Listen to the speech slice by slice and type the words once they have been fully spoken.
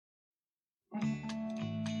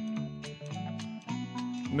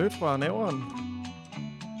Nyt fra næveren.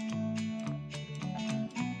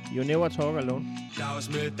 You never talk alone. Dags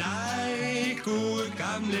med dig, gode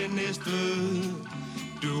gamle Næstved.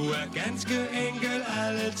 Du er ganske enkel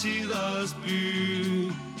alle tiders by.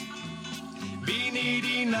 Vin i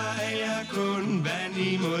din ej er kun vand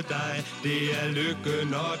imod dig. Det er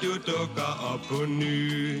lykke, når du dukker op på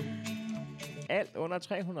ny. Alt under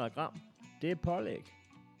 300 gram, det er pålæg.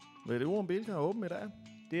 Ved det om Bilka er åben i dag?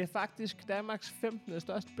 Det er faktisk Danmarks 15.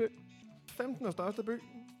 største by. 15. største by.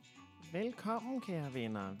 Velkommen, kære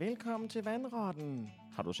venner. Velkommen til Vandrotten.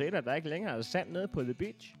 Har du set, at der ikke længere er sand nede på The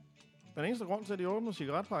Beach? Den eneste grund til, at de åbner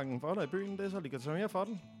cigaretpakken for dig i byen, det er, så de kan tage mere for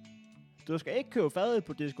den. Du skal ikke købe fadøl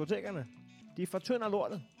på diskotekerne. De fortynder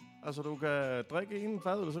lortet. Altså, du kan drikke en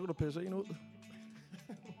fadøl, og så kan du pisse en ud.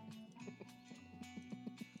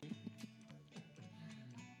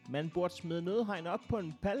 Man burde smide nødhegn op på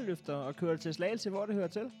en palleløfter og køre til Slagelse, hvor det hører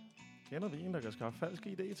til. Kender vi en, der kan skaffe falsk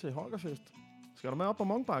ID til Holgerfest? Skal du med op på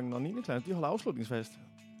Munkbakken, og 9. klasse, de holder afslutningsfest?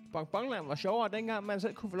 Bonbonland var sjovere dengang, man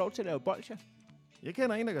selv kunne få lov til at lave bolsjer. Jeg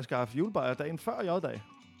kender en, der kan skaffe julebajer dagen før J-dag.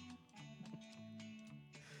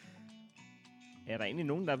 Er der egentlig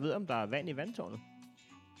nogen, der ved, om der er vand i vandtårnet?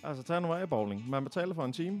 Altså, tag nu af bowling. Man betaler for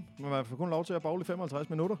en time, men man får kun lov til at bowle i 55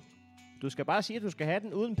 minutter. Du skal bare sige, at du skal have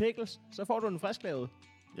den uden pickles, så får du den frisklavet.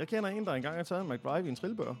 Jeg kender en, der engang har taget en McDrive i en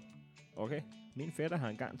trillebør. Okay, min fætter har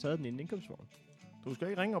engang taget den i en indkøbsvogn. Du skal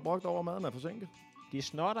ikke ringe og brokke over, maden er forsinket. De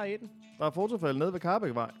snotter i den. Der er fotofælde nede ved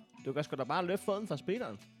Karbækvej. Du kan sgu da bare løfte foden fra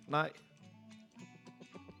speederen. Nej.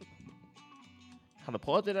 Har du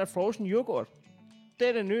prøvet det der frozen yoghurt? Det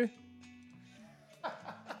er det nye.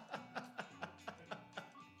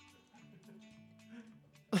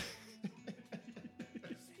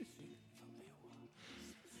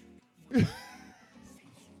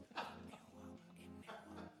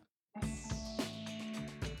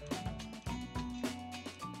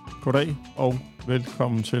 Goddag og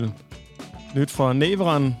velkommen til Nyt fra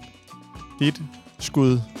Næveren. Dit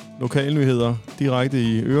skud lokalnyheder direkte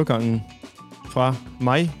i øregangen fra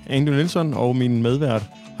mig, Andrew Nielsen, og min medvært,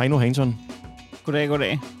 Heino Hansson. Goddag,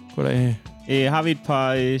 goddag. Goddag. Har vi et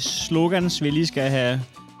par slogans, vi lige skal have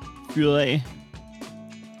fyret af?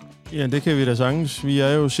 Ja, det kan vi da sagtens. Vi er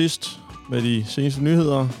jo sidst med de seneste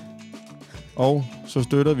nyheder, og så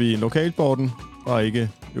støtter vi lokalsporten og ikke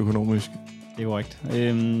økonomisk. Det er korrekt.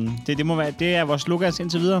 Det må være, det er vores slogans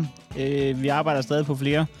indtil videre. Vi arbejder stadig på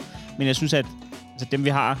flere, men jeg synes, at altså, dem vi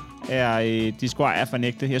har, de score er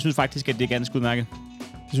fornægte. Jeg synes faktisk, at det er ganske udmærket.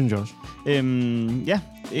 Det synes jeg også.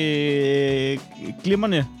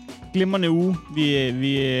 Glimrende uge,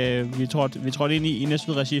 vi trådte ind i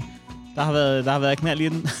Næstved regi. Der har været knald i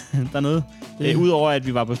den dernede. Udover at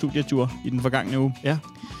vi var på studietur i den forgangne uge. Ja.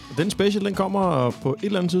 Og den special, den kommer på et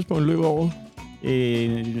eller andet tidspunkt i løbet af året.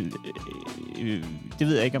 Det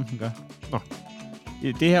ved jeg ikke, om den gør. Nå.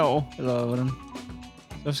 Det her år, eller hvordan?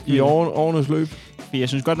 I årenes løb. Jeg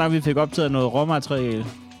synes godt nok, at vi fik optaget noget råmateriale.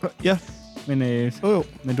 Ja. Men,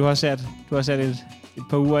 men du har sat et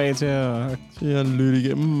par uger af til at lytte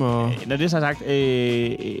igennem. Og når det er så sagt,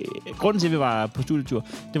 grunden til, at vi var på studietur,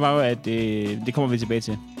 det var jo, at det kommer vi tilbage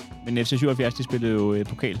til. Men FC 77, de spillede jo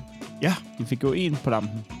pokal. Ja. De fik jo en på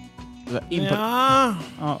lampen. Altså en ja. på...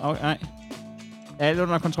 nej. Er alt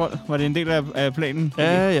under kontrol? Var det en del af planen?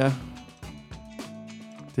 Ja.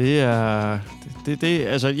 Det er...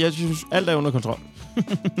 altså, jeg synes, alt er under kontrol.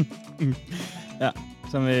 Ja,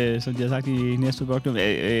 som de har sagt i næste blok.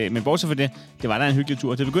 Men bortset fra det var da en hyggelig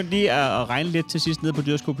tur. Det begyndte lige at regne lidt til sidst nede på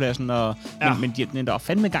dyrskuepladsen, ja. men der var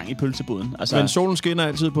fandme gang i pølseboden. Altså, men solen skinner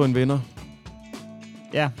altid på en vinder.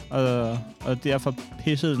 Ja, og derfor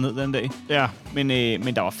pissede det ned den dag. Ja. Men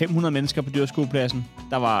der var 500 mennesker på dyrskuepladsen.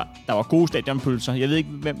 Der var gode stadionpølser. Jeg ved ikke,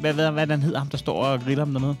 hvad den hedder, ham der står og griller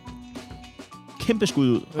dem dernede. Kæmpe skud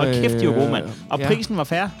ud. Hold kæft, de var gode, mand. Og prisen var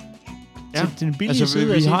fair. Ja. Til den billige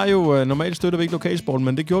side. Vi har jo normalt støtter vi ikke lokalsporten,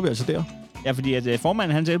 men det gjorde vi altså der. Ja, fordi at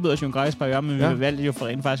formanden, han tilbød os jo en gratis par men vi valgte jo for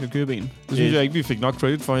rent faktisk at købe en. Det synes jeg ikke, vi fik nok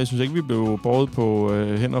credit for. Jeg synes ikke, vi blev båret på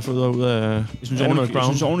hænder og fødder ud af Jeg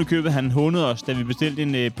synes oven i købet, han hånede os, da vi bestilte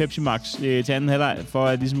en Pepsi Max til anden halvleg, for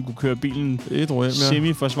at ligesom kunne køre bilen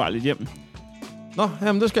semi-forsvarligt hjem. Nå,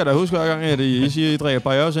 jamen det skal jeg da huske hver gang, at I siger, at I drikker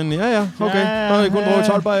Bajørs inden. Ja, okay. Nå, I kun drukket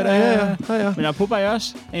 12 bajer i dag. Ja. Men apropos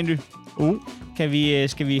Bajørs, Andy.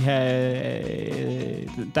 Skal vi have...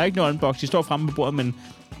 der er ikke noget unbox, de står fremme på bordet, men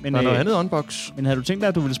der er noget andet unbox. Men havde du tænkt dig,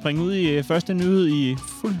 at du ville springe ud i første nyhed i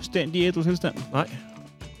fuldstændig ædru tilstand? Nej.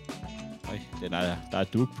 Der er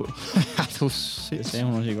duk på. Du det sagde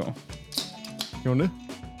hun også i går. Gjorde det?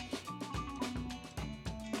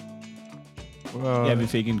 Ja, vi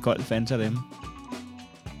fik en kold Fanta derhjemme.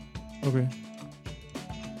 Okay.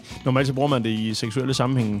 Normalt så bruger man det i seksuelle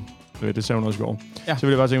sammenhænge. Det sagde hun også i går. Ja. Så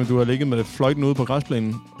vil jeg bare tænke, at du har ligget med fløjten ude på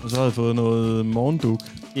græsplænen, og så har jeg fået noget morgenduk.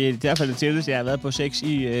 Det er i hvert fald det tætteste, jeg har været på sex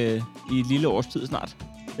i et lille års tid snart.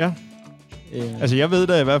 Ja. Altså, jeg ved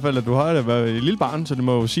da i hvert fald, at du har været et lille barn, så det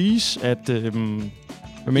må jo siges, at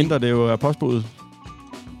medmindre det jo er postbuddet,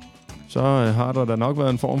 så har der da nok været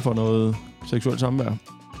en form for noget seksuelt samvær.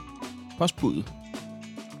 Postbud?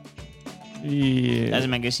 Altså,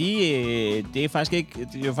 man kan sige, det er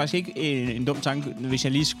jo faktisk ikke en dum tanke, hvis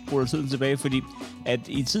jeg lige skruer tiden tilbage, fordi at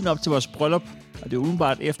i tiden op til vores bryllup, og det er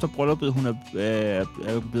umiddelbart efter brylluppet, hun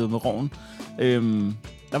er blevet med roven,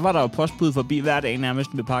 der var der jo postbud forbi hver dag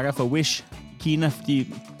nærmest med pakker for Wish i Kina,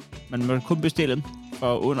 fordi man måtte kun bestille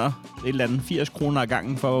for under et eller andet 80 kroner ad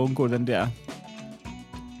gangen for at undgå den der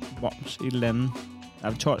moms, et eller andet. Der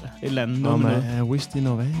er 12, et eller andet. Nå, men Wish det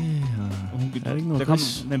noget er det ikke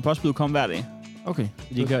noget men postbud kom hver dag. Okay.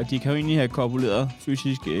 De kan jo egentlig have korpuleret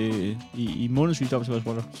fysisk i månedsvis op til vores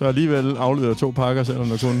bryllup. Så alligevel afleder 2 pakker, selvom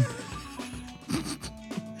der kun...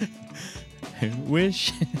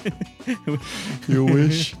 Wish. You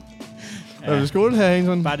wish. Ja. Er det skål her,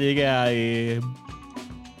 Henson? Bare det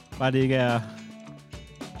ikke er...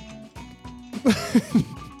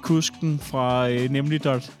 kusken fra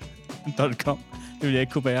nemlig.com. Det ville jeg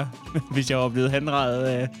ikke kunne bære, hvis jeg var blevet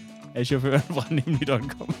henrettet af chaufføren fra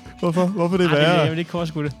nemlig.com. Hvorfor? Hvorfor det værre? Jeg vil ikke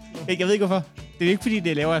korskue det. Jeg ved ikke hvorfor. Det er ikke fordi,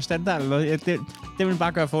 det er lavere standard eller noget. Det vil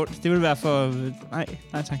bare gøre for ondt. Det vil være for... Nej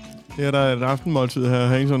tak. Her er der et aftenmåltid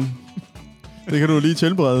her, Henson. Det kan du lige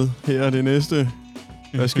tilberede her det næste,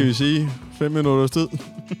 hvad skal vi sige, 5 minutters tid.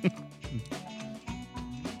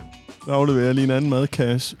 Der afleverer jeg lige en anden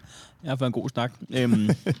madkasse. Jeg har fået en god snak.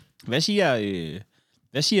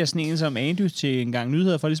 Hvad siger sådan en som Andy til en gang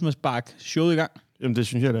nyheder for ligesom at sparke showet i gang? Jamen, det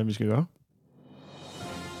synes jeg da, vi skal gøre.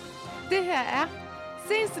 Det her er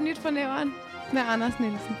seneste nyt fra Næveren med Anders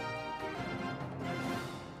Nielsen.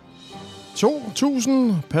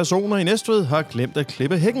 2.000 personer i Næstved har glemt at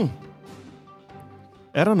klippe hækken.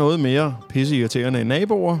 Er der noget mere pisseirriterende end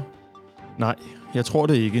naboer? Nej, jeg tror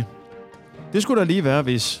det ikke. Det skulle da lige være,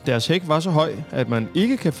 hvis deres hæk var så høj, at man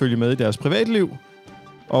ikke kan følge med i deres privatliv,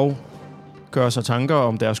 og gøre sig tanker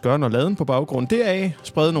om deres gøren og laden på baggrund deraf,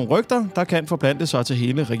 sprede nogle rygter, der kan forplante sig til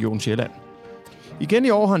hele Region Sjælland. Igen i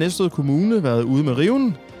år har Næstved Kommune været ude med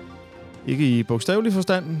riven. Ikke i bogstavelig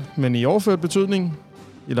forstand, men i overført betydning.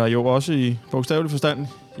 Eller jo også i bogstavelig forstand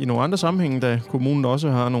i nogle andre sammenhænge, da kommunen også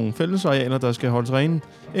har nogle fællesarealer, der skal holdes rene.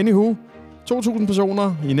 Anywho, 2.000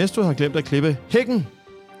 personer i Næstved har glemt at klippe hækken.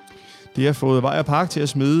 De har fået Vej og Park til at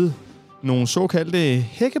smide nogle såkaldte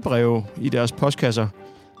hækkebreve i deres postkasser,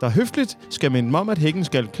 der høfligt skal minde om, at hækken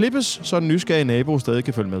skal klippes, så den nysgerrige nabo stadig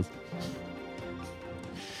kan følge med.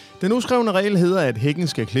 Den uskrevne regel hedder, at hækken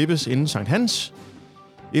skal klippes inden Sankt Hans.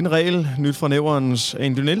 En regel, nyt fra Næverens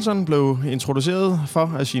Andy Nielsen, blev introduceret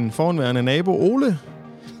for af sin forhenværende nabo Ole,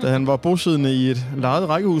 da han var bosiddende i et lejet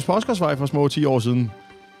rækkehus på Oscarsvej for små 10 år siden.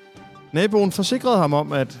 Naboen forsikrede ham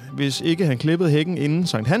om, at hvis ikke han klippede hækken inden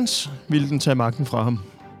Sankt Hans, ville den tage magten fra ham.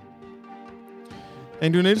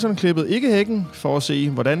 Andy Nielsen klippede ikke hækken for at se,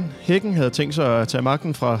 hvordan hækken havde tænkt sig at tage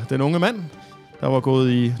magten fra den unge mand, der var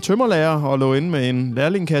gået i tømmerlærer og lå inde med en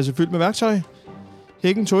lærlingkasse fyldt med værktøj.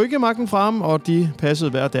 Hækken tog ikke magten fra ham, og de passede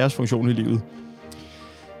hver deres funktion i livet.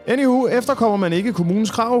 Anywho, efterkommer man ikke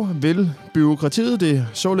kommunens krav, vil byråkratiet det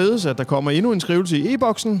således, at der kommer endnu en skrivelse i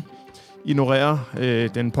e-boksen. Ignorerer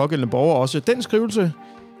den pågældende borger også den skrivelse,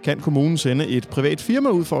 kan kommunen sende et privat firma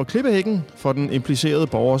ud for at klippe hækken for den implicerede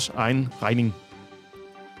borgers egen regning.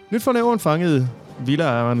 Nyt for Næveren fangede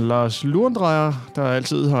villaejeren Lars Lurendrejer, der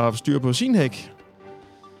altid har haft styr på sin hæk.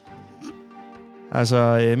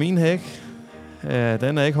 Altså, min hæk,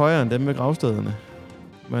 den er ikke højere end dem med gravstederne.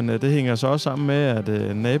 Men det hænger så også sammen med,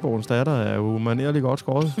 at naboens datter er umanerligt godt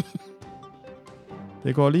skåret.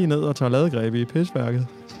 Det går lige ned og tager ladegreb i pisværket.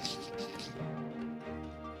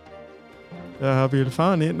 Jeg har bildet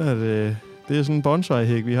faren ind, at det er sådan en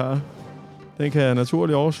bonsai-hæk, vi har. Den kan af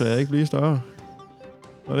naturlige årsager ikke blive større.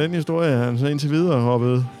 Og den historie er han så indtil videre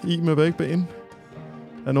hoppet i med begge ben.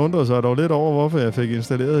 Han undrede sig dog lidt over, hvorfor jeg fik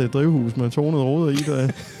installeret et drivhus med tonet ruder i,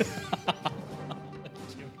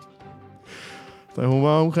 da hun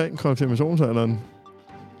var omkring konfirmationsalderen.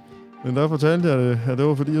 Men der fortalte jeg, at det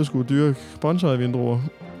var fordi, jeg skulle dyrke bonsai-vindruer.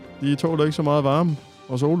 De tåler ikke så meget varme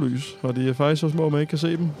og sollys, og de er faktisk så små, at man ikke kan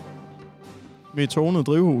se dem. Med et tonet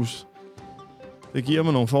drivhus, det giver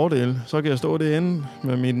mig nogle fordele. Så kan jeg stå derinde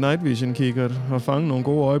med mit night vision kikkert og fange nogle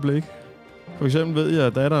gode øjeblik. For eksempel ved jeg,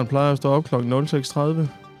 at datteren plejer at stå op kl. 06.30,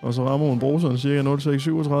 og så rammer hun bruseren ca.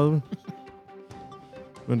 06.37.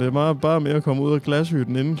 Men det er bare med at komme ud af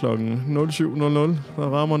glashytten inden kl. 07.00, der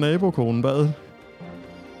rammer nabokonen badet.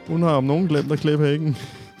 Hun har om nogen glemt at klippe hækken.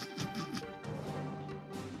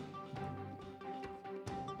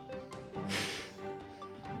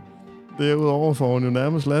 Derudover får hun jo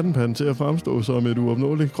nærmest lattenpanden til at fremstå som et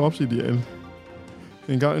uopnåeligt kropsideal.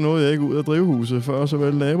 En gang nåede jeg ikke ud af drivhuset, før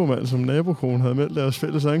såvel nabomand som nabokone havde meldt deres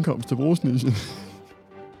fælles ankomst til brugsnissen.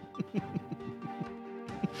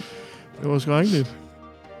 Det var skrækkeligt.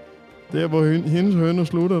 Der, hvor hendes høne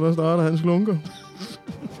slutter, der starter hans lunker.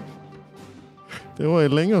 Det var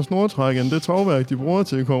et længere snortræk end det tovværk, de bruger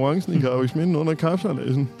til konkurrencen i Karviksminde under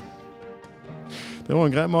kapsejladsen. Det var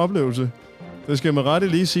en grim oplevelse. Det skal med rette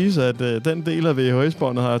lige siges, at den del af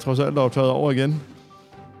VHS-båndet har jeg trods alt optaget over igen.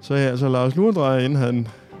 Så jeg altså Lars Lurendrejer, inden han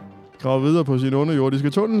gravede videre på sin underjordiske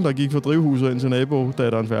tunnel, der gik fra drivhuset ind til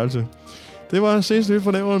nabodatterens værelse. Det var senest nyt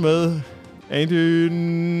fornævret med Andy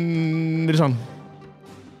Nielsen.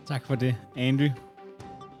 Tak for det, Andy.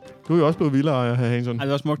 Du er jo også blevet villaejer, hr. Hansson. Det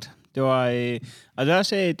var smukt. Det var, og det er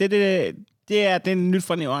også, det er den nyt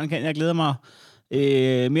fra Nævren. Jeg glæder mig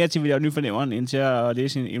mere til at lave nyt fra Nævren, end til at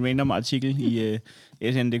læse en random artikel i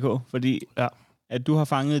SN.dk, fordi at du har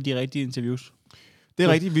fanget de rigtige interviews. Det er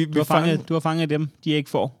rigtigt. Du har fanget dem, de ikke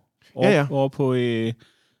får.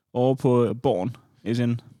 Over på Borgen.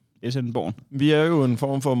 SN Borgen. Vi er jo en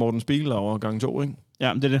form for Morten Spiegel over gang 2, ikke?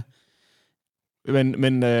 Ja, det er det.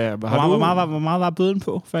 Men hvor meget var bøden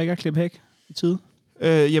på, for ikke at klippe hæk i tide?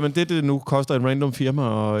 Jamen, det nu koster et random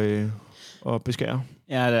firma at beskære.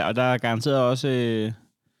 Ja, og der er garanteret også...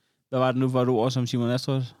 hvad var det nu for et ord, som Simon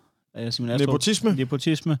Astrup? Nepotisme.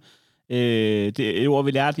 Nepotisme. Det er et ord,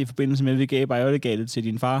 vi lærte i forbindelse med, at vi gav bajollegatet til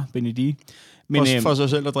din far, Benny D. Men, for sig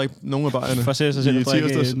selv at drikke nogle af bajerne. For sig selv at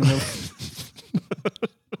drikke nogle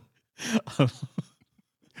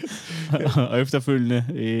og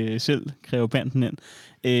efterfølgende selv kræve panten ind.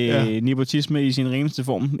 Nepotisme i sin reneste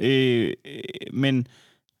form.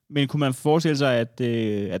 Men kunne man forestille sig, at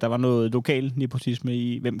der var noget lokal nepotisme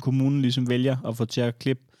i, hvem kommunen ligesom vælger at få til at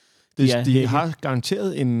klippe? De har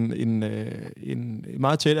garanteret en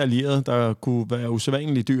meget tæt allieret, der kunne være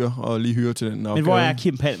usædvanligt dyr og lige hyre til den opgave. Men hvor er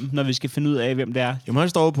Kim Palm, når vi skal finde ud af, hvem det er? Jamen, han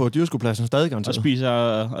står på dyrskopladsen stadig garanteret.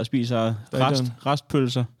 Og spiser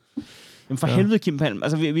restpølser. Jamen for helvede, Kim Palm.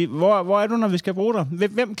 Altså, hvor er du, når vi skal bruge dig?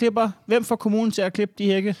 Hvem får kommunen til at klippe de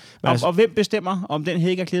hække? Og hvem bestemmer, om den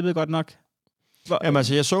hække er klippet godt nok? Jamen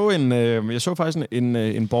altså, jeg så faktisk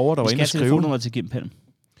en borger, der var inde og skrive... Vi skal have telefonnummer til Kim Palm.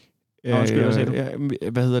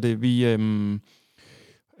 Hvad hedder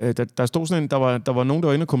det? Der stod sådan en... Der var nogen, der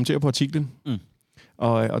var inde og kommentere på artiklen. Mm.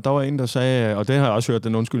 Og der var en, der sagde... Og det har jeg også hørt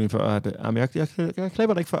den undskyldning før, at jeg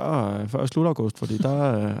klipper det ikke før slut august, fordi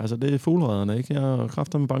altså, det er fugleredderne, ikke? Jeg er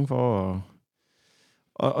kraftedeme bange for...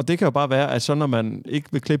 Og det kan jo bare være, at så når man ikke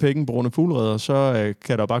vil klippe hækken på grund af fugleredder, så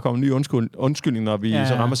kan der bare komme en ny undskyldning, når vi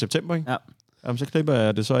så rammer september, ikke? Ja. Jamen, så klipper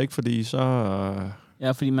jeg det så ikke, fordi så...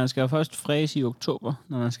 Ja, fordi man skal jo først fræse i oktober,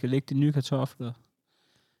 når man skal lægge de nye kartofler.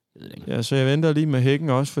 Ja, så jeg venter lige med hækken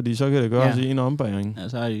også, fordi så kan det gøres i en ombæring. Ja,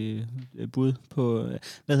 så har de bud på...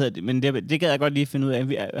 Hvad hedder det? Men det gad jeg godt lige finde ud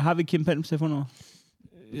af. Har vi Kim Palms telefonnummer?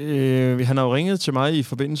 Han har jo ringet til mig i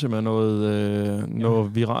forbindelse med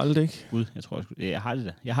noget viralt, ikke? Gud, jeg har det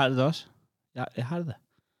da. Jeg har det da også. Jeg har det da.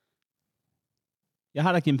 Jeg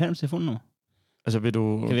har da Kim Palms telefonnummer. Altså, vil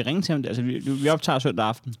du... Kan vi ringe til ham? Altså, vi optager søndag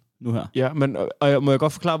aften nu her. Ja, men må jeg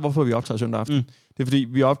godt forklare, hvorfor vi optager søndag aften? Mm. Det er, fordi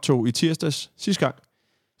vi optog i tirsdags sidste gang.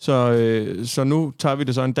 Så nu tager vi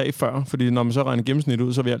det så en dag før, fordi når man så regner gennemsnit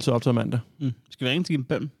ud, så er vi altid optaget mandag. Mm. Skal vi ringe til Kim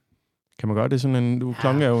Palm? Kan man gøre det sådan en...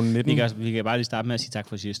 Klokken er jo 19. Vi kan bare lige starte med at sige tak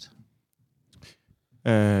for sidst.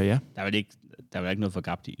 Ja. Der er vel ikke noget for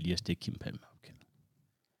gabt i lige at stikke Kim Palm. Okay.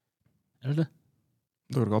 Er det det?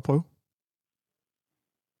 Det kan du godt prøve.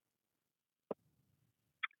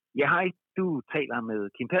 Ja, hej. Du taler med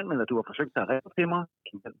Kim Palm, eller du har forsøgt at ringe til mig,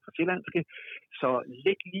 Kim Palm fra Sjællandske. Så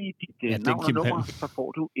læg lige dit navn og nummer, så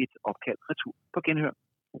får du et opkald retur på genhør.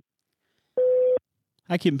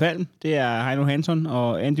 Hej Kim Palm, det er Heino Hansson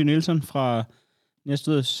og Andy Nielsen fra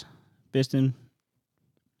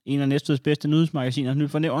en af Næstøds bedste nyhedsmagasiner,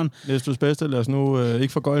 Nyt fra Nævren. Næstøds bedste, lad os nu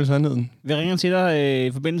ikke forgøjle sandheden. Vi ringer til dig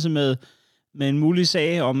i forbindelse med en mulig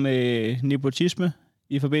sag om nepotisme,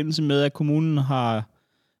 i forbindelse med, at kommunen har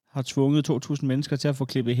tvunget 2.000 mennesker til at få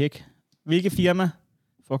klippet hæk. Hvilke firma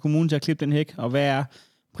får kommunen til at klippe den hæk, og hvad er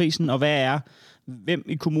prisen, og hvem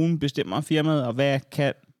i kommunen bestemmer firmaet, og hvad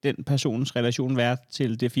kan den persons relation være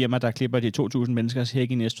til det firma, der klipper de 2.000 menneskers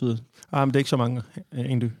hæk i Næstved? Men det er ikke så mange,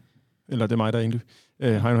 egentlig. Eller det er mig, der er egentlig.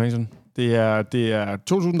 Heino Hansson. Det er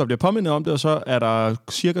 2.000, der bliver påmindet om det, og så er der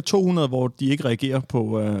cirka 200, hvor de ikke reagerer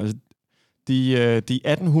på... de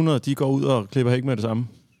 1.800, de går ud og klipper hæk med det samme.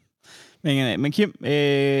 Men Kim,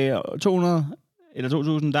 200 eller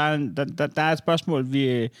 2000, der er et spørgsmål,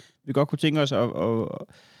 vi godt kunne tænke os.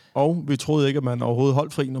 Og vi troede ikke, at man overhovedet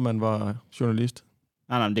holdt fri, når man var journalist.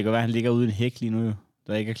 Nej, men det kan være, at han ligger ude i en hæk lige nu,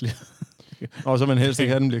 der ikke er klippet. Og så man helst ikke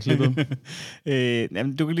have, den bliver klippet.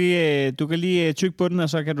 Jamen, du kan lige tykke på den, og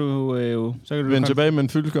så kan du... vende tilbage med en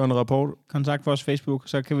fyldestgørende rapport. Kontakt vores Facebook,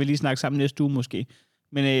 så kan vi lige snakke sammen næste uge måske.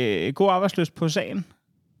 Men god arbejdsløst på sagen.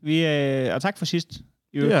 Og tak for sidst.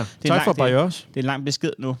 Ja, tak for Bajos. Det er en lang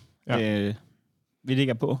besked nu. Ja. Vi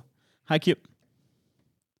ligger på. Hej Kim.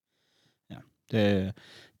 Ja,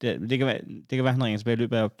 det kan være, han ringer tilbage i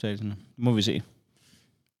løbet af optagelsen. Det må vi se.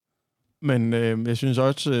 Men jeg synes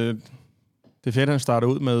også, det er fedt, han starter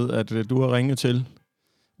ud med, at du har ringet til.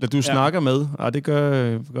 Eller du snakker med. Det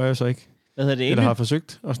gør jeg så ikke. Hvad hedder det egentlig? Eller har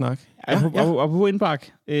forsøgt at snakke. Og på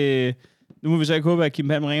Indpark. Nu må vi så ikke håbe, at Kim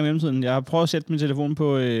Palm ringer i mellemtiden. Jeg har prøvet at sætte min telefon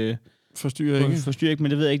på... Forstyr ikke,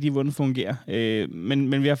 men det ved jeg ikke lige, hvordan det fungerer.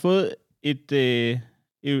 Men vi har fået et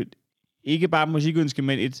ikke bare musikønske,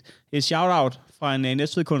 men et shout-out fra en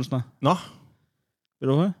Næstved-kunstner. Nå. Vil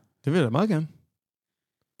du høre? Det vil jeg da meget gerne.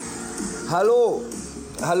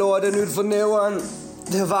 Hallo, er det nyt for næveren?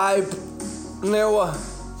 Det er Vibe. Næver.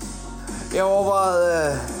 Jeg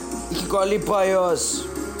overvejede, I kan godt lide Bajos.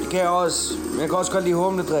 Det kan jeg også. Men jeg kan også godt lide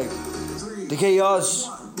humledrik. Det kan I også.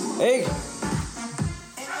 Ikke?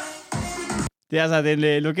 Det er altså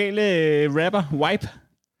den lokale rapper, Wipe,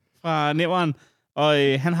 fra Næveren. Og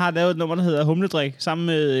han har lavet et nummer, der hedder Humledrik, sammen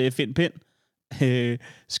med Finn Pind.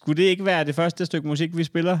 Skulle det ikke være det første stykke musik, vi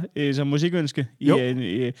spiller som musikønske? Jo.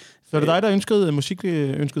 Så er det dig, der ønskede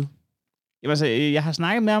musikønsket? Jamen, altså, jeg har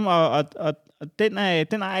snakket med ham, og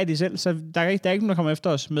den ejer de selv, så der er ikke nogen, der kommer efter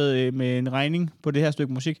os med en regning på det her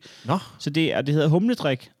stykke musik. Nå. Så det hedder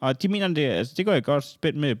Humledrik, og de mener, det går jeg godt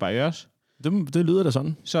spændt med Bajos. Det lyder da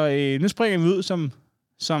sådan. Så nu springer vi ud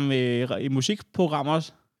som i musikprogrammer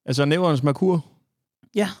også. Altså Næverens Merkur?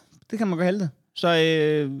 Ja, det kan man godt kalde det. Så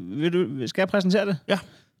skal jeg præsentere det? Ja.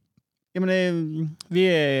 Jamen,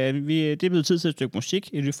 det er blevet tid til et stykke musik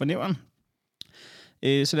i Nyt fra Næveren.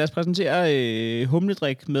 Så lad os præsentere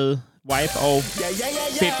Humledrik med Wipe og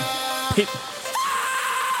Finn Pind.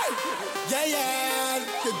 Ja,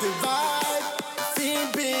 det var Finn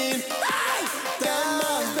Pind.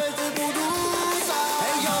 Danmarks bedste producer.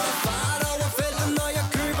 Hey, jeg er fart over feltet, når jeg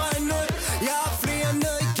køber en øl. Jeg har flere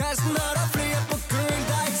ned i kassen, og der er flere på køen.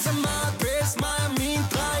 Der er ikke så meget bedst, mig og min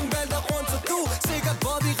dreng vælter rundt, så du sikker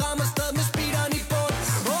på, vi rammer sted med speederen i bund.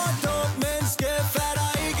 Og dumt menneske fatter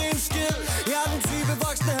ikke en skid. Jeg er den type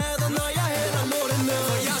voksne hader, når jeg hælder lortet ned.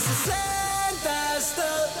 For jeg skal sendt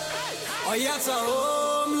afsted, og jeg tager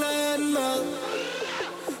humlen med.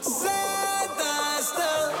 Sendt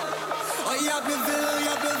afsted, og jeg bliver ved,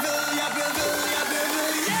 jeg bliver ved, jeg bliver ved, jeg bliver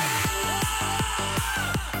ved, yeah!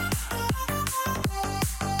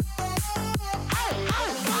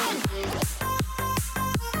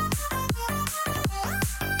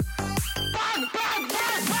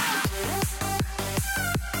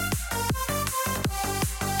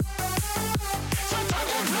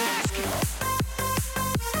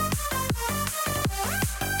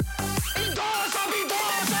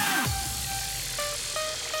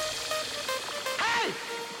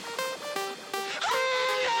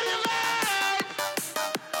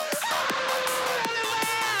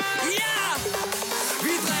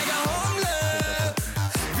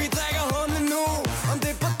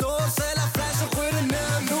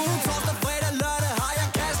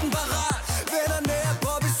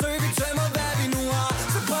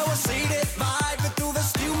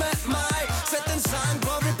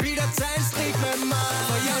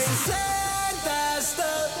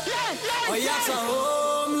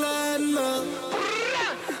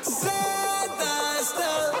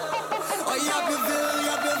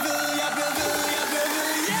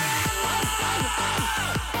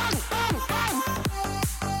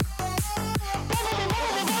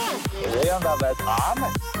 Der har været drama.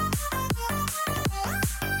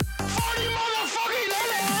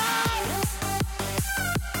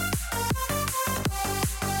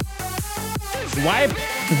 Wipe.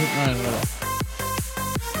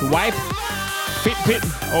 Wipe. Finn Pind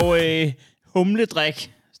og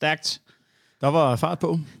humledrik. Stærkt. Der var fart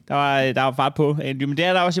på. Der var fart på. Men det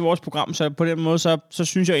er der også i vores program, så på den måde, så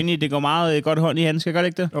synes jeg egentlig, det går meget godt hånd i handsker. Gør det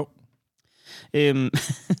ikke det? Jo.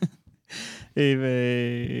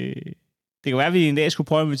 Det kan være, at vi en dag skulle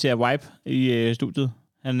prøve at invitere Wipe i studiet.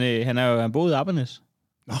 Han boede i Appernes.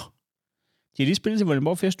 Nå. De har lige spillet til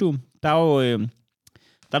Vordingborg Feststue. Der er jo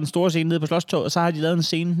der er den store scene nede på Slottstorvet, og så har de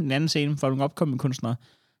lavet en anden scene for nogle opkommende kunstnere.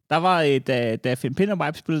 Der var, da Finn Pind og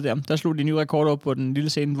Vibe spillede der slog de en ny rekord op på den lille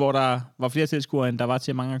scene, hvor der var flere tilskuere, end der var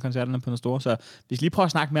til mange af koncerterne på den store. Så vi skal lige prøve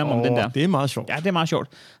at snakke mere om den der. Det er meget sjovt. Ja, det er meget sjovt.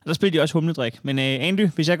 Og der spiller de også humledrik. Men Andy,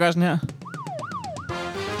 hvis jeg gør sådan her...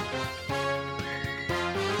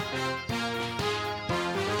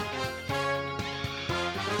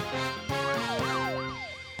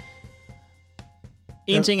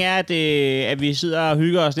 En ting er, at vi sidder og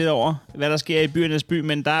hygger os lidt over, hvad der sker i byernes by,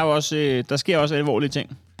 men der er jo også, der sker også alvorlige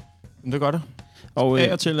ting. Det gør det. Og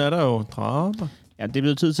af og til er der jo drama. Ja, det er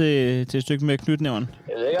blevet tid til et stykke med knytnæveren.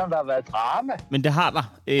 Jeg ved ikke, om der har været drama. Men det har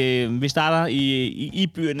der. Vi starter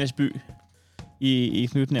i byernes by i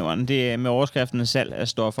knytnæveren. Det er med overskriften salg af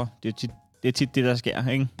stoffer. Det er tit det, der sker,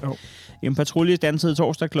 ikke? Jo. En patrulje standsede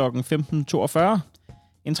torsdag kl. 15.42.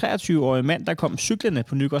 En 23-årig mand, der kom cyklende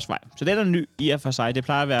på Nygårdsvej. Så den er ny i og for sig. Det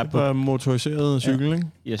plejer at være på motoriseret cykel, ikke?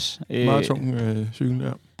 Yes. Meget tung cykel,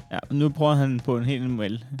 der. Ja, nu prøver han på en helt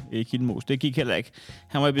normal kildemos. Det gik heller ikke.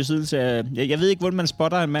 Han var i besiddelse af... Jeg ved ikke, hvordan man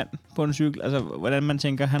spotter en mand på en cykel. Altså, hvordan man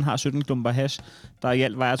tænker, han har 17 klumper hash, der i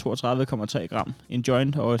alt vejer 32,3 gram. En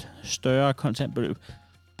joint og et større kontantbeløb.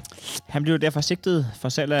 Han blev derfor sigtet for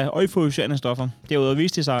salg af euforiserende stoffer. Derudover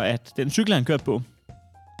viste det sig, at den cykel, han kørte på...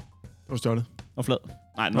 Det var stjålet. Og flad.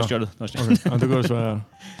 Nej, den var stjålet. Okay. Ja, det kunne jo være...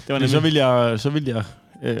 det var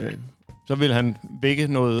så ville han vække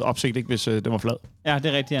noget opsigt, ikke, hvis det var flad. Ja,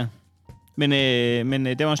 det er rigtigt, ja. Men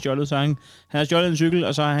det var stjålet, så han har stjålet en cykel,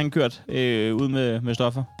 og så har han kørt ud med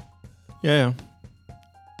stoffer. Ja.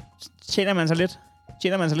 Tjener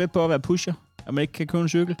man sig lidt på at være pusher, og man ikke kan købe en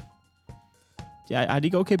cykel? Har de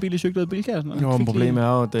ikke okay billige cykler og bilkasser? Jo, men problemet er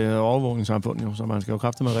jo, at det er overvågningssamfund, jo, så man skal jo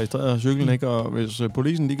kraftigt med at registrere cyklen, ikke? Og hvis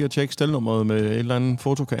politien de kan tjekke stelnummeret med et eller andet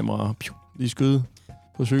fotokamera, de skyde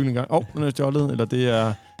på cyklen en gang. Den er stjålet, eller det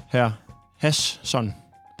er herr Hasson.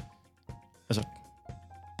 Altså,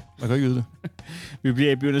 man kan ikke vide det. Vi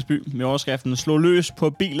bliver i byernes by med overskriften slå løs på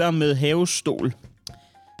biler med havestol.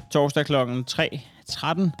 Torsdag kl.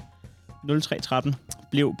 03.13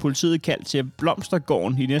 blev politiet kaldt til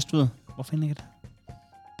Blomstergården i Næstved. Hvor fanden er det?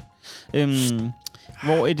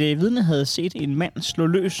 Hvor et vidne havde set en mand slå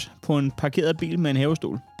løs på en parkeret bil med en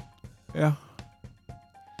havestol. Ja.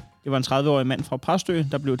 Det var en 30-årig mand fra Præstø,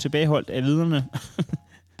 der blev tilbageholdt af vidnerne.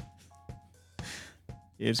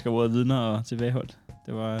 Jeg elsker ordet vidner og tilbageholdt.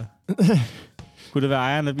 Det var... Kunne det være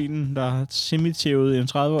ejeren af bilen, der semi-tævede en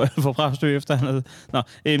 30-årig fra Præstø efter han havde...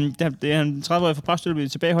 det er en 30-årig fra Præstø, der blev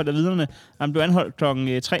tilbageholdt af vidnerne. Han blev anholdt kl.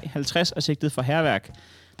 3.50 og sigtet for hærværk.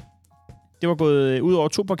 Det var gået ud over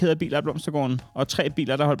 2 parkerede biler i Blomstergården, og 3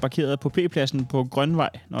 biler, der holdt parkeret på P-pladsen på Grønvej.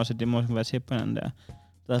 Så det må være tæt på hinanden der.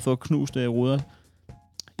 Der havde fået knust ruder.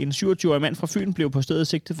 En 27-årig mand fra Fyn blev på stedet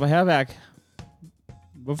sigtet for hærværk.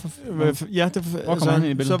 Hvorfor? Ja,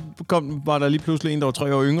 så var der lige pludselig en, der var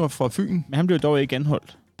 3 år yngre fra Fyn. Men han blev dog ikke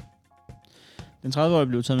anholdt. Den 30-årige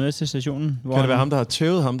blev taget med til stationen. Hvor kan det være ham, der har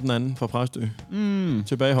tævet ham den anden fra Præstø?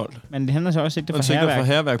 Tilbageholdt. Men han har så også sigtet for hærværk. For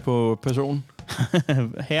hærværk på personen.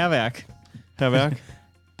 Hærværk. Hærværk.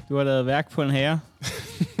 Du har lavet værk på en herre.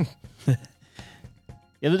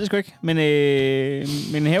 Jeg ved det sgu ikke. Men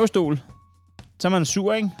en havestol, så er man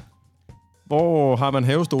sur, ikke? Hvor har man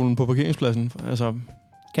havestolen på parkeringspladsen? Altså...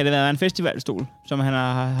 Kan det være en festivalstol, som han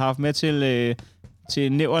har haft med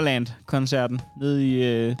til Neverland-koncerten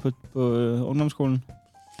nede på ungdomsskolen?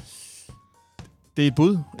 Det er et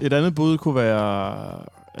bud. Et andet bud kunne være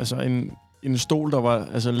en stol, der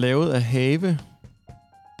var lavet af have.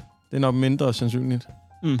 Det er nok mindre sandsynligt.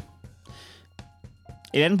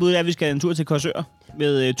 Et andet bud er, at vi skal have en tur til Korsør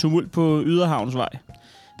med tumult på Yderhavnsvej.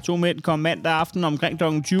 2 mænd kom mandag aften omkring kl. 20.00.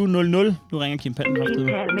 Nu ringer Kim Palm.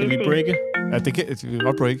 Kan vi breake? Ja, det kan vi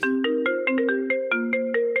godt break.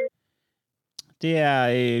 Det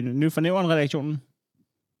er Nyt fra Nævren-redaktionen.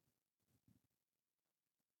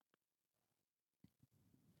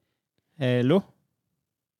 Hallo?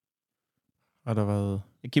 Har der været...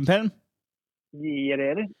 Kim Palm? Ja, det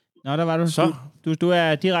er det. Nå, der var du. Så? Du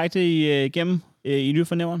er direkte igennem i Nyt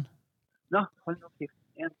fra Nævren. Nå, hold nu kæft.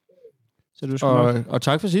 Ja. Så du skal og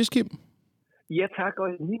tak for sidst, Kim. Ja, tak. Og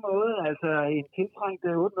i lige måde, en tiltrængt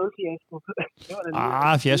 8-0-fiasko.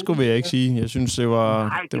 Fiasko vil jeg ikke sige. Jeg synes, det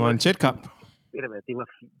var en tæt kamp. Det var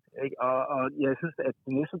fint. Ikke? Og jeg synes, at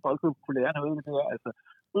det næste boldklub kunne lære noget af det her.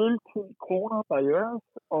 Øl 10 kroner barriers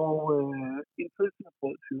og en pølse med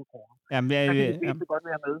brød 20 kroner. Jamen, det godt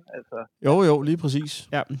være med. Jo, lige præcis.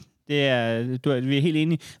 Ja, vi er helt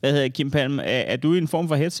enige. Hvad hedder Kim Palm? Er du i en form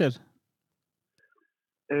for headset?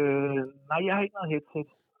 Nej, jeg har ikke noget headset.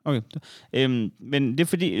 Okay. Men det er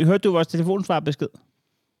fordi, hørte du vores telefonsvarbesked?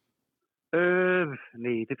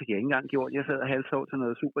 Nej, det fik jeg ikke engang gjort. Jeg sad og halvsov til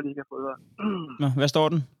noget Superliga-fodbold. Nå, hvad står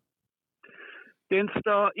den? Den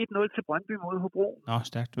står 1-0 til Brøndby mod Hobro. Nå,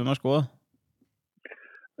 stærkt. Hvem har scoret?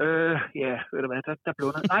 Ja, ved du hvad, der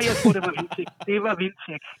blundede. Nej, jeg tror, det var Vildtjek. Det var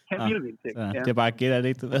Vildtjek. Vildtjek. Ja. Det er bare et gæt, er det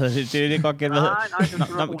ikke? Det er godt gæt. Nej.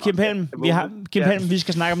 Kim Helm, vi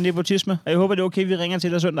skal snakke om nepotisme, og jeg håber, det er okay, vi ringer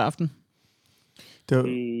til dig søndag aften.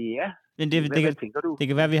 Ja. Men Hvad tænker du? det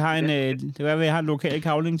kan være, vi har en lokal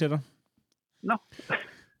kavling til dig. Nå.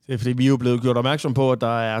 Det er fordi, vi er jo blevet gjort opmærksom på, at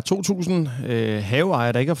der er 2.000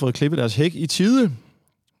 haveejere, der ikke har fået klippet deres hæk i tide.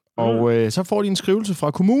 Og så får de en skrivelse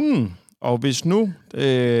fra kommunen. Og hvis nu,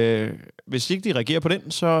 hvis ikke de reagerer på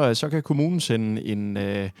den, så kan kommunen sende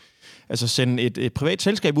et privat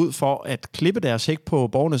selskab ud for at klippe deres hæk på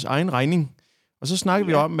borgernes egen regning. Og så snakker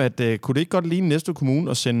vi om, at kunne det ikke godt ligne Næstved Kommune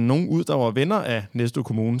og sende nogen ud, der var venner af Næstved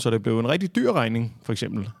Kommune, så det blev en rigtig dyr regning, for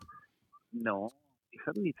eksempel. Nå, det er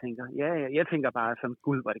sådan, I tænker. Ja, jeg tænker bare sådan,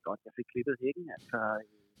 gud, var det godt, jeg fik klippet hækken. Altså,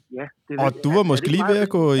 ja, det og du var måske lige ved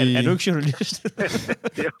at gå i... Er du ikke journalist?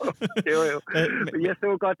 det var jo. Jeg så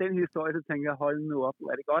godt den historie, så tænker jeg, hold nu op,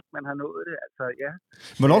 er det godt, man har nået det? Altså, ja.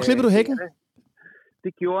 Hvornår klippede du hækken?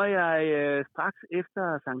 Det gjorde jeg straks efter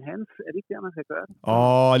Sankt Hans. Er det ikke der, man skal gøre det?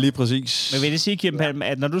 Lige præcis. Men vil det sige, Kim Palm,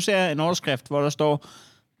 at når du ser en overskrift, hvor der står,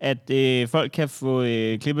 at folk kan få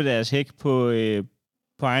klippet deres hæk på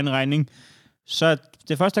egen regning, så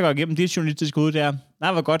det første, der går igennem dit journalistiske hoved, det er,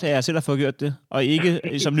 nej, hvor godt, at jeg selv har fået gjort det, og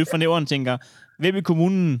ikke som nyt fra nævren tænker, hvem i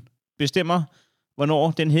kommunen bestemmer,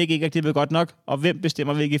 hvornår den hæk ikke er klippet godt nok, og hvem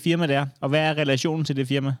bestemmer, hvilket firma det er, og hvad er relationen til det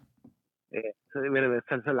firma? Så det vil det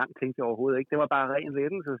så langt tænkt overhovedet ikke. Det var bare ren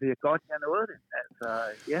lettelse, så jeg godt, jeg nåede det. Altså,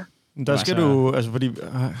 ja. Der skal du, altså fordi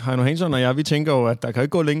Heino Hansen og jeg, vi tænker jo, at der kan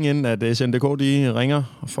ikke gå længe inden, at SNDK, de ringer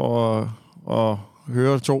for at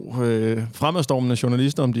høre to fremadstormende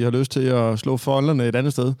journalister, om de har lyst til at slå folderne et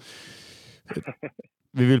andet sted.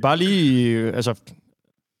 Vi vil bare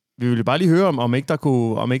lige høre, om ikke der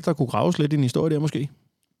kunne graves lidt i en historie der måske.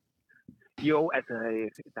 Jo, altså,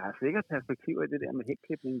 der er sikkert perspektiver i det der med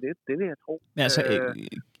hækklipning. Det vil jeg tro. Altså,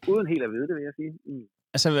 uden helt at vide det, vil jeg sige.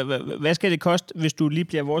 Altså, hvad skal det koste, hvis du lige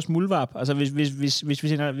bliver vores muldvarp? Altså,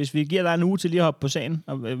 hvis vi giver dig en uge til lige at hoppe på sagen,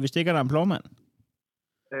 og vi stikker dig en plovmand?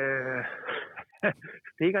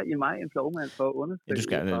 Stikker i mig en plovmand for at undersøge?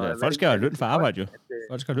 Ja, folk skal have løn for arbejde, jo.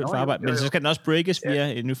 Folk skal have løn for arbejde, men så skal den også breakes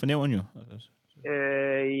via en ny fornævren, jo.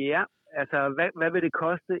 Ja. Altså, hvad vil det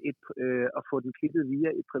koste at få den klippet via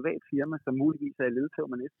et privat firma, som muligvis er i ledtog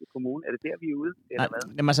med Næstved Kommune? Er det der, vi er ude? Eller hvad?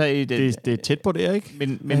 Jamen, altså, det er tæt på det, ikke?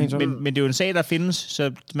 Men det er jo en sag, der findes,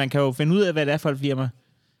 så man kan jo finde ud af, hvad det er for et firma.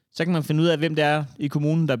 Så kan man finde ud af, hvem det er i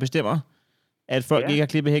kommunen, der bestemmer, at folk ikke har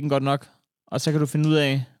klippet hækken godt nok. Og så kan du finde ud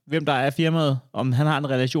af, hvem der er firmaet, om han har en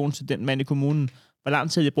relation til den mand i kommunen. Hvor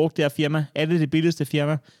lang tid har de brugt det her firma? Er det billigste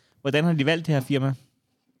firma? Hvordan har de valgt det her firma?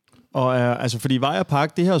 Og altså, fordi Vejr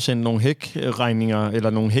Park, det har sendt nogle hækregninger, eller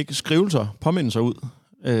nogle hækskrivelser, påmindelser ud.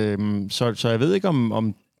 Så jeg ved ikke,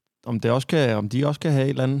 om de også kan have et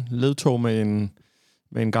eller andet ledtog med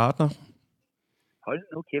en gartner. Hold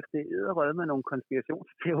nu kæft, det er edderrød med nogle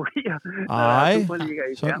konspirationsteorier. Ej.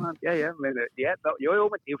 Ja, men jo,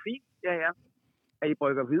 men det er jo fint. Ja. At I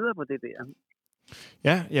brygger videre på det der.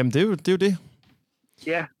 Ja, jamen det er jo det.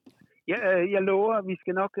 Ja. Ja, jeg lover, at vi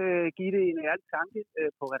skal nok give det en ærlig tanke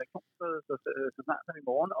på redaktionsmødet så snart som i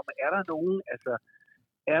morgen. Og er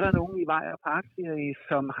der nogen i Vejr Park,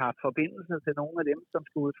 som har forbindelse til nogle af dem, som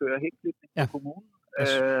skal udføre hækklipning på kommunen?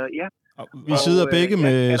 Ja. Vi sidder begge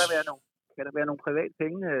med... Kan der være nogle private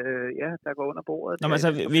penge, der går under bordet? Nå, men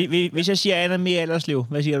altså, hvis jeg siger Anna Mere Alderslev,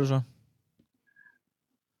 hvad siger du så?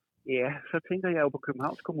 Ja, så tænker jeg jo på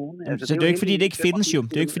Københavns Kommune. Altså, så det er jo ikke, fordi det ikke findes, jo.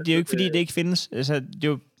 Det er jo ikke, fordi det ikke findes. Altså, det er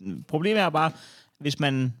jo, problemet er bare, hvis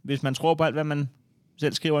man tror på alt, hvad man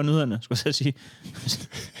selv skriver i nyhederne, skulle jeg sige.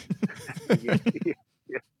 Ja.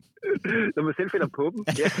 Når man selv finder på dem.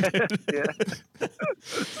 Ja.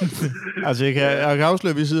 Altså, jeg kan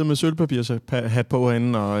afsløre, at vi sidder med sølvpapirshat på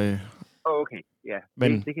herinde, og... Okay, ja.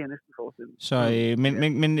 Men, det kan jeg næsten forestille mig. Så,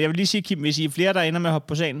 men jeg vil lige sige, Kim, hvis I er flere, der ender med at hoppe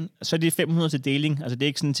på sagen, så er det 500 til deling. Altså, det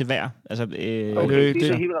er ikke sådan til hver. Altså, okay, det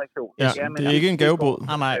er hele reaktionen. Ja, men det er ikke en gavebåd.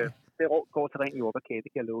 Nej. Det går til ren jordbærkage, det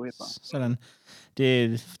kan jeg love jer for. Sådan.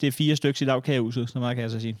 Det er 4 stykker i lavkagehuset, så meget kan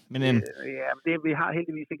jeg så sige. Men, vi har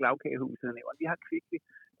heldigvis ikke lavkagehuset. Vi har Kvickly,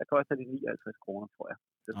 der koster det 59 kroner, tror jeg.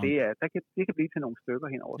 Så det kan blive til nogle stykker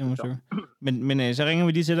henover. Men så ringer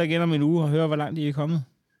vi lige til dig igen om en uge og hører, hvor langt I er kommet.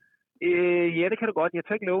 Ja, det kan du godt. Jeg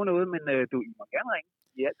tør ikke love noget, men du må gerne ringe.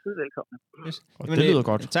 I er altid velkomne. Yes. Det lyder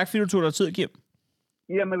godt. Tak fordi du tog dig tid, Kim.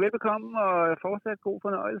 Jamen, velbekomme og fortsat god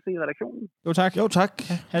fornøjelse i redaktionen. Jo, tak.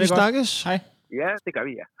 Vi snakkes. Hej. Ja, det gør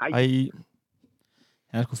vi, ja. Hej.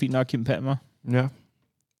 Han er sgu fint nok, Kim Palmer. Ja.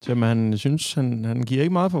 Så han synes, han giver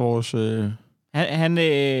ikke meget for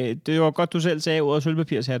Det var godt, du selv sagde ordet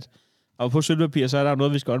sølvpapirshat. Og på sølvpapir, så er der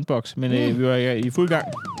noget, vi skal unbox. Men vi var i fuld gang.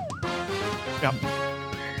 Ja.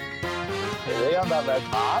 Jeg ved ikke, om der har været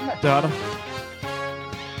drama. Det er der.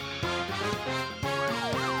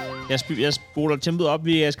 Jeg spoler tempoet op.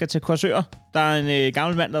 Vi skal til Korsør. Der er en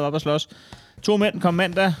gammel mand, der var oppe at slås. 2 mænd kom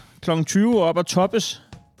mandag kl. 20 op at toppes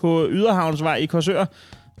på Yderhavnsvej i Korsør.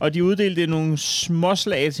 Og de uddelte nogle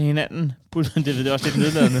småslag til hinanden. Det er også lidt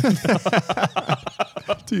nedladende.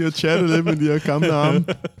 De har chattet lidt med de her gamle arme.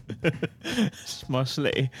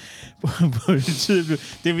 Småslag.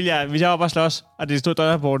 Det vil jeg, hvis jeg var oppe at slås, og det stod i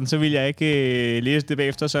døgnrapporten, så ville jeg ikke læse det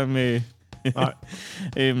bagefter som... Nej.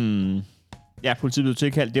 Ja, politiet blev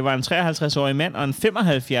tilkaldt. Det var en 53-årig mand og en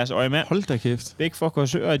 75-årig mand. Hold da kæft. Begge for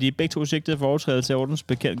Korsør, og de er begge to sigtede for overtrædelse af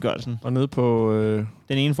ordensbekendtgørelsen. Og nede på...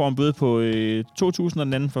 Den ene får en bøde på 2.000, og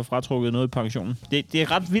den anden får fratrukket noget i pensionen. Det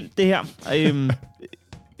er ret vildt, det her.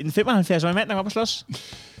 En 75-årig mand, der kommer og slås.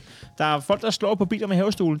 Der er folk, der slår på biler med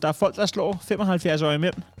havestol. Der er folk, der slår 75-årige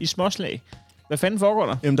mænd i småslag. Hvad fanden foregår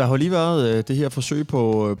der? Jamen, der har lige været det her forsøg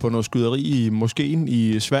på noget skyderi i moskeen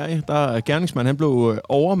i Sverige. Der er gerningsmand, han blev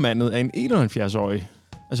overmandet af en 71-årig.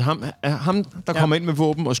 Altså ham der kommer ind med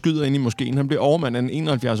våben og skyder ind i moskeen, han blev overmandet af en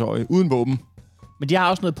 71-årig uden våben. Men de har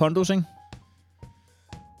også noget pondus, ikke?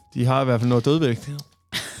 De har i hvert fald noget dødvægt.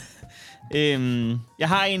 Jeg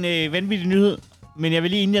har en vanvittig nyhed, men jeg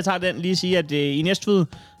vil lige, inden jeg tager den, lige sige, at i Næstved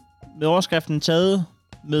med overskriften taget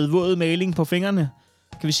med våd maling på fingrene,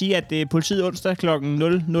 kan vi sige, at politiet onsdag kl.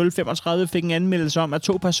 00.35 fik en anmeldelse om, at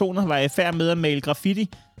 2 personer var i færd med at male graffiti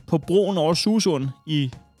på broen over Susund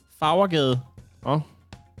i Farvergade.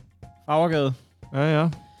 Farvergade. Ja.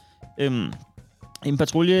 En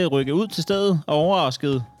patrulje rykkede ud til stedet og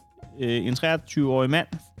overraskede en 23-årig mand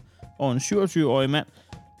og en 27-årig mand,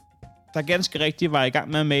 der ganske rigtigt var i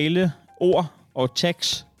gang med at male ord og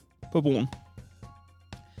tekst på broen.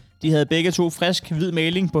 De havde begge to frisk hvid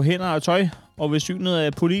maling på hænder og tøj, og ved synet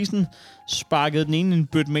af polisen sparkede den ene en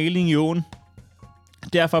bøtte maling i åen.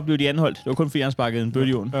 Derfor blev de anholdt. Det var kun fordi, han sparkede en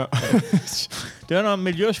bøtte i åen. Ja. Det var noget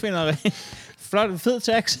miljøsvinderi. Flot, fed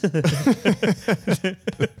tax.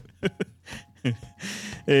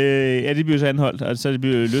 Ja, de blev så anholdt, og så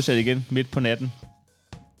blev løsladt igen midt på natten.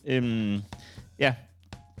 Ja.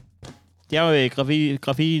 Det er jo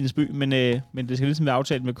graffitiens by, men det skal ligesom være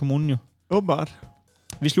aftalt med kommunen jo. Åbenbart.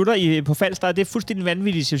 Vi slutter på Falster. Det er fuldstændig en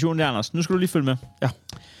vanvittig situation, der, Anders. Nu skal du lige følge med. Ja.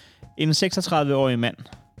 En 36-årig mand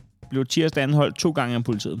blev tirsdag anholdt 2 gange af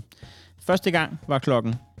politiet. Første gang var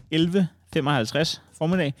klokken 11.55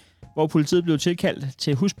 formiddag, hvor politiet blev tilkaldt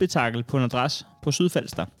til husspektakel på en adresse på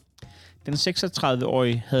Sydfalster. Den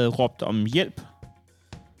 36-årige havde råbt om hjælp,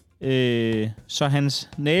 så hans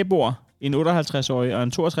naboer, en 58-årig og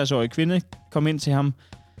en 62-årig kvinde, kom ind til ham.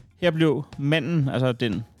 Her blev manden, altså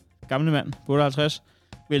den gamle mand på 58,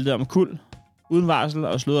 væltet om kuld, uden varsel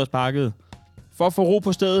og slået og sparket. For at få ro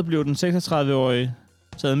på stedet blev den 36-årige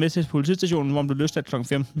taget med til politistationen, hvor han blev løsladt kl.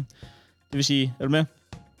 15. Det vil sige, er du med?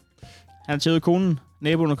 Han har taget konen,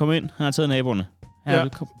 naboerne kom ind, han har taget naboerne.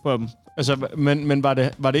 Altså, men var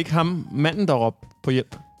det ikke ham, manden, der råbte på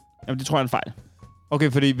hjælp? Jamen, det tror jeg er en fejl.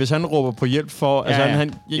 Okay, fordi hvis han råber på hjælp for... Ja,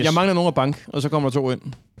 altså, jeg mangler nogen at bank, og så kommer der 2 ind.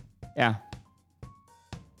 Ja.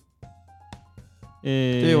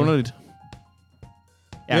 Det er underligt.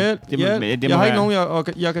 Ja, hjælp. Jeg har ikke nogen,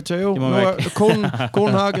 jeg kan tæve.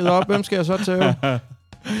 Konen har givet op. Hvem skal jeg så tæve?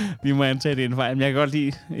 Vi må antage, det er en fejl. Men jeg kan godt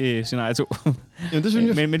lide scenarie 2. Jamen, det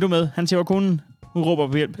synes jeg. Men du er med. Han tæver konen. Hun råber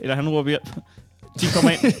på hjælp. Eller han råber på hjælp.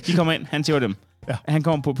 De kommer ind. Han tæver dem. Ja. Han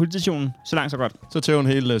kommer på politistationen. Så langt, så godt. Så tæver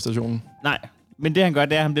han hele stationen. Nej. Men det han gør,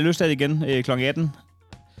 det er, at han bliver løsladt igen kl. 18.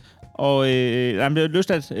 Og han blev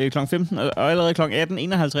løsladt kl. 15, og allerede kl.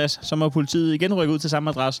 18.51, så må politiet igen rykke ud til samme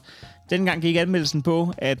adresse. Dengang gik anmeldelsen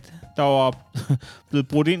på, at der var blevet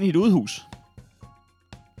brudt ind i et udhus.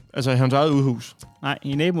 Altså i hans eget udhus? Nej,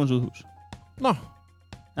 i naboens udhus. Nå.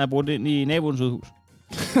 Han har brudt ind i naboens udhus.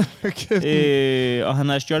 Og han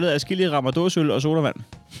har stjålet adskillige rammer dåseøl og sodavand.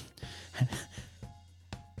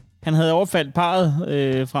 Han havde overfaldt parret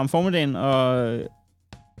fra om formiddagen, og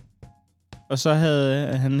så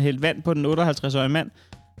havde han hældt vand på den 58-årige mand.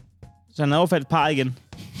 Så han havde overfaldt parret igen.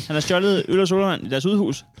 Han har stjålet øl og sodavand i deres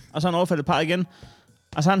udhus, og så har han overfaldt parret igen.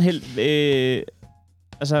 Og så har han hældt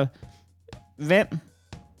vand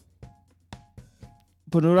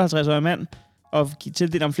på den 58-årige mand, og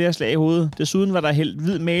tildelt ham flere slag i hovedet. Desuden var der hældt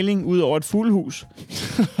hvid maling ud over et fuglehus.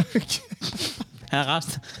 Han er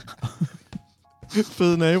rest.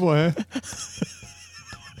 Fede naboer, ja.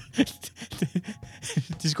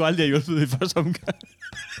 De skulle aldrig have hjulpet i første omgang.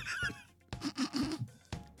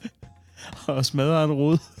 Og smadret en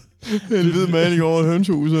rode. En hvid maling over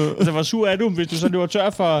hønsehuset. Altså, hvor sur er du, hvis du så løber tør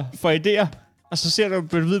for idéer, og så ser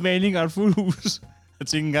du en hvid maling og et fuldhus? Jeg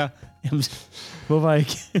tænker, jamen, hvorfor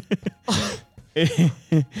ikke?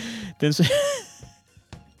 Den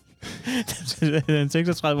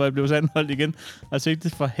 36, hvor jeg blev anholdt igen, og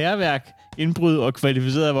sigtet for hærværk, indbrud og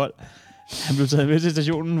kvalificeret vold. Han blev taget med til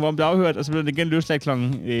stationen, hvor han blev afhørt, og så blev han igen løsladt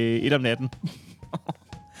klokken 1 om natten.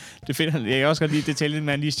 Det finder han. Jeg kan også godt lide detaljen,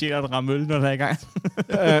 man lige stjæler et ramme øl, når der er i gang.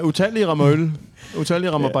 Utallige rammer øl.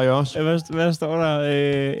 Utallige rammer bajos. Hvad står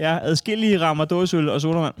der? Adskillige rammer dåseøl og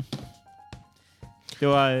sodavand. Det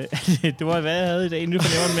var, hvad jeg havde i dag inden for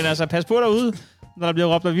nævren. Men altså, pas på derude, når der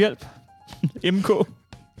bliver råbt af hjælp. MK.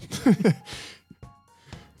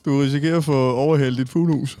 Du risikerer at få overhældt dit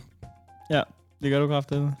fuglehus. Ja, det gør du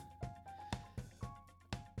kraftedeme.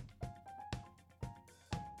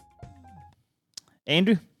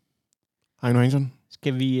 Andy. Hej, Hansen.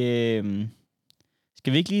 Skal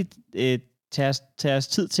vi ikke lige tage os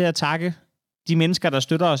tid til at takke de mennesker, der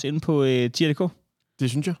støtter os inde på tier.dk? Det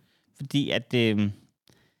synes jeg. Fordi at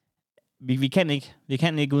vi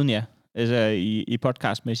kan ikke uden jer. Altså i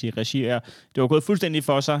podcastmæssige regier. Det var gået fuldstændig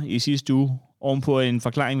for sig i sidste uge, ovenpå en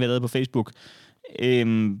forklaring, vi lavede på Facebook.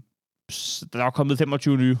 Der er kommet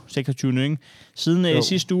 26 nye, ikke? Siden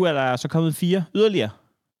sidste uge er der så kommet 4 yderligere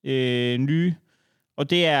nye. Og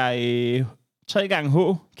det er 3 gange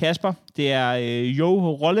H, Kasper. Det er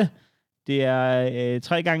Jo Rolle. Det er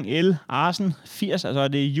 3 gange L, Arsen, 80. Altså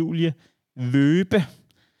det er Julie Vøbe.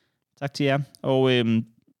 Tak til jer. Og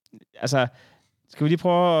altså, skal vi lige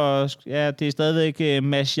prøve at... Ja, det er stadigvæk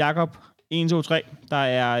Mads Jakob, 1, 2, 3. Der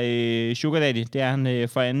er Sugar Daddy. Det er han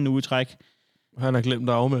for anden uge i træk. Han har glemt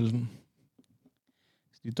at afmelde den.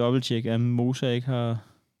 Skal lige dobbelttjekke, at Mosa ikke har...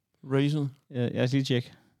 Racet? Ja, jeg skal lige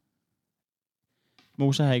tjekke.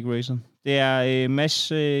 Mosa har ikke racet. Det er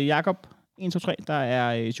Mads Jakob, 1, 2, 3, der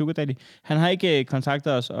er Sugar Daddy. Han har ikke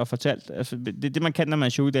kontaktet os og fortalt. Altså, det man kan, når man er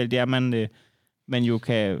Sugar Daddy, det er, at man jo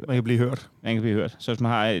kan... Man kan blive hørt. Man kan blive hørt. Så hvis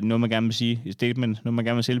man har noget, man gerne vil sige, et statement, noget, man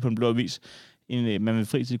gerne vil sælge på en blå avis, man vil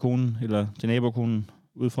fri til konen, eller til nabokonen,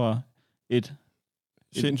 ud fra et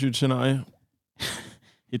sindssygt scenarie.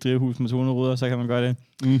 Et drivhus med 200 ruder, så kan man gøre det.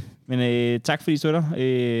 Mm. Men tak fordi I støtter.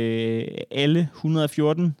 Alle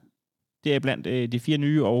 114, det er blandt de 4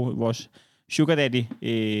 nye, og vores Sugar Daddy,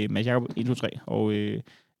 Mads Jakob 1, 2, 3, og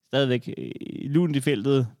stadigvæk lunt i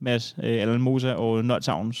feltet, Mads, Allan Mosa og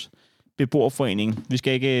Nordhavns beboerforening. Vi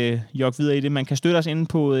skal ikke jogge videre i det. Man kan støtte os inde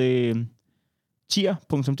på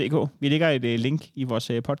tier.dk. Vi lægger et link i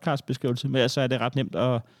vores podcastbeskrivelse, men så er det ret nemt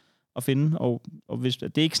at finde, og hvis,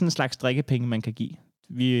 det er ikke sådan en slags drikkepenge, man kan give.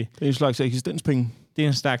 Det er en slags eksistenspenge. Det er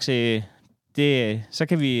en slags... så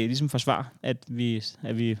kan vi ligesom forsvare, at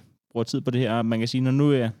vi bruger tid på det her. Man kan sige, når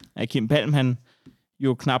nu er Kim Palm, han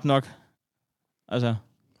jo knap nok... Altså...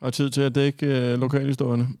 Og tid til at dække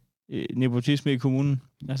lokalhistorierne. Nepotisme i kommunen.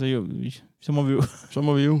 Altså jo, så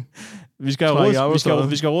må vi jo. Vi skal have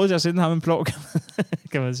råd til at sende ham en plov,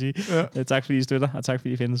 kan man sige. Ja. Tak fordi I støtter, og tak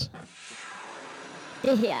fordi I findes.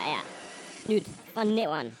 Det her er nyt fra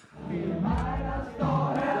nævren.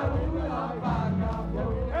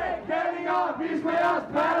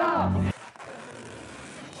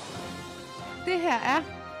 Det her er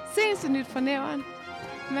seneste nyt fra nævren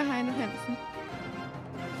med Heino Hansen.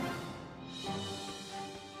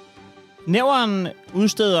 Nævren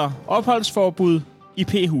udsteder opholdsforbud i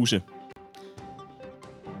P-huse.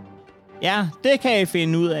 Ja, det kan I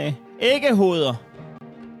finde ud af. Ikke hoveder.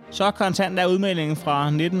 Så kontant er udmeldingen fra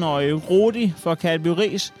 19-årige Rudi for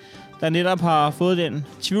kategoris, der netop har fået den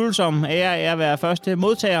tvivlsomme ære af at være første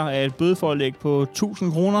modtager af et bødeforelæg på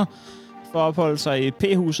 1.000 kroner for at opholde sig i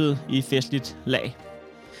P-huset i festligt lag.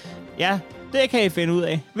 Ja, det kan I finde ud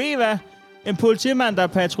af. Ved I hvad? En politimand, der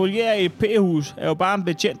patruljerer i et P-hus, er jo bare en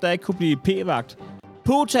betjent, der ikke kunne blive P-vagt.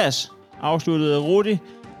 Putas, afsluttede Rudi,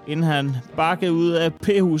 inden han bakkede ud af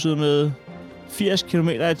P-huset med 80 km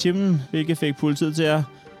i timen, hvilket fik politiet til at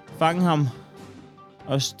fange ham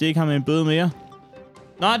og stikke ham en bøde mere.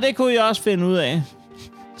 Nå, det kunne jeg også finde ud af.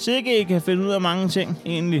 Sikke I kan finde ud af mange ting,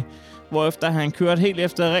 egentlig. Hvorefter han kørte helt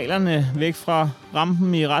efter reglerne væk fra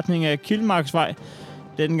rampen i retning af Kildmarksvej.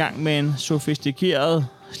 Dengang med en sofistikeret,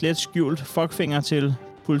 slet skjult fuckfinger til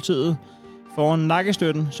politiet foran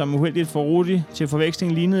nakkestøtten, som uheldigt for Rudi til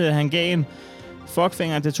forveksling lignede, at han gav en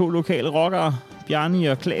fuckfinger til 2 lokale rockere, Bjarni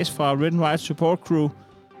og Klaas fra Red and White Support Crew,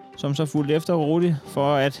 som så fulgte efter Rudi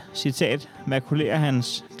for at, citat, makulere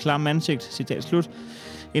hans klamme ansigt, citat slut.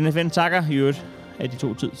 NFN takker i øvrigt, at de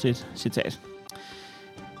tog tid til et citat.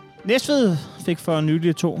 Næstved fik for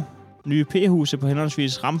nylig 2 nye P-huse på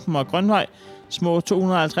henholdsvis Rampen og Grønvej, små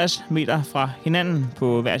 250 meter fra hinanden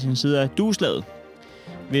på hver sin side af Dueslaget.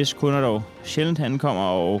 hvis kunder dog sjældent ankommer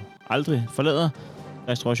og aldrig forlader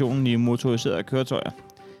restaurationen i motoriserede køretøjer.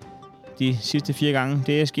 De sidste 4 gange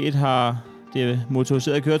det er sket, har det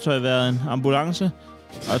motoriserede køretøj været en ambulance,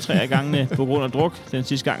 og 3 af gangene på grund af druk. Den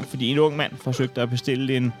sidste gang, fordi en ung mand forsøgte at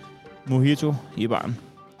bestille en mojito i baren.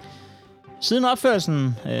 Siden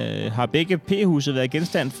opførelsen har begge P-huse været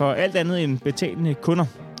genstand for alt andet end betalende kunder.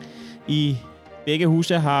 I begge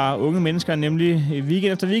huse har unge mennesker nemlig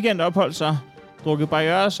weekend efter weekend opholdt sig, drukket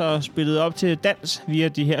barrières og spillet op til dans via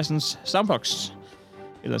de her soundbox,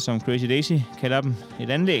 eller som Crazy Daisy kalder dem, et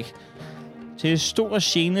anlæg. Til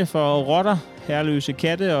stor gene for rotter, herreløse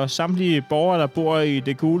katte og samtlige borgere, der bor i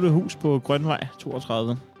det gule hus på Grønvej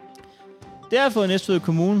 32. Det har fået Næstved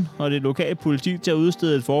Kommune og det lokale politi til at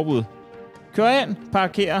udstede et forbud. Kør ind,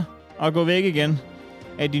 parker og gå væk igen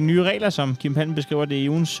af de nye regler, som Kim Palm beskriver det i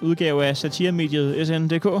ugens udgave af satiremediet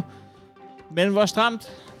SN.dk. Men hvor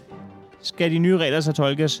stramt skal de nye regler så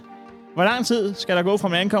tolkes? Hvor lang tid skal der gå fra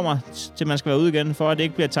man ankommer, til man skal være ude igen, for at det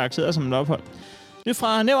ikke bliver takseret som et ophold? Det er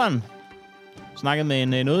fra Nævren. Snakkede med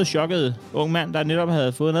en noget chokket ung mand, der netop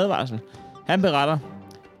havde fået en advarsel. Han beretter,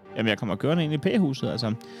 jamen jeg kommer kørende ind i P-huset.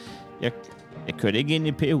 Altså, jeg kørte ikke ind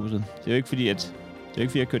i P-huset. Det er jo ikke fordi,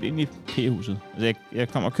 jeg kørte ind i P-huset. Altså, jeg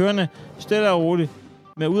kommer kørende stille og roligt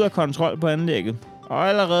med ud af kontrol på anlægget. Og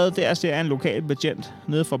allerede der ser jeg en lokal betjent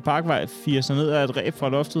nede fra Parkvej fire sig ned af et ræb fra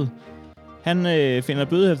loftet. Han finder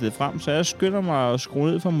bødehæftet frem, så jeg skynder mig at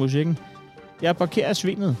skrue ned for musikken. Jeg parkerer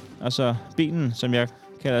svinet, altså bilen, som jeg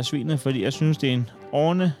kalder svinet, fordi jeg synes, det er en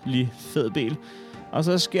ordentlig fed bil. Og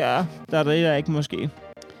så sker der det, der ikke måske.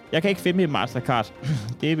 Jeg kan ikke finde mit Mastercard.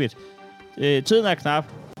 Debit. Tiden er knap.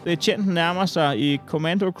 Betjenten nærmer sig i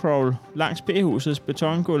commando crawl langs P-husets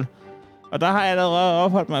betongulv. Og der har jeg allerede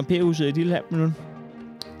opholdt mig i P-huset i et lille halvt minut.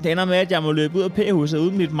 Det ender med, at jeg må løbe ud af P-huset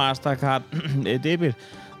uden mit Mastercard debit.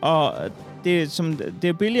 Og det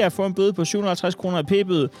er billigere at få en bøde på 750 kroner i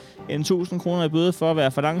P-bøde, end 1000 kroner i bøde for at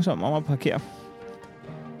være for langsom om at parkere.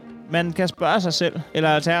 Man kan spørge sig selv, eller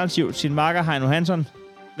alternativt sin makker Heino Hansson,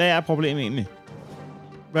 hvad er problemet egentlig?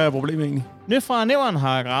 Hvad er problemet egentlig? Nyt fra Nævren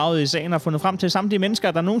har gravet i sagen og fundet frem til samtlige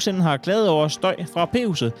mennesker, der nogensinde har klaget over støj fra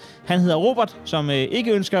P-huset. Han hedder Robert, som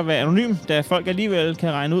ikke ønsker at være anonym, da folk alligevel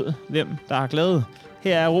kan regne ud, hvem der har klaget.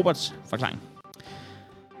 Her er Roberts forklaring.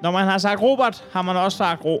 Når man har sagt Robert, har man også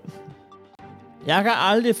sagt Ro. Jeg kan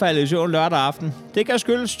aldrig falde i søvn lørdag aften. Det kan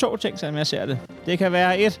skyldes 2 ting, som jeg ser det. Det kan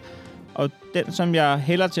være 1, og den, som jeg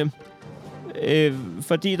hælder til.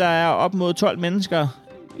 Fordi der er op mod 12 mennesker,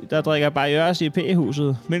 der drikker barrières i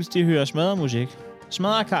P-huset, mens de hører smadremusik.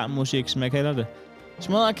 Smadrekarlmusik, som jeg kalder det.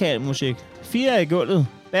 Smadrekarlmusik. 4 i gulvet.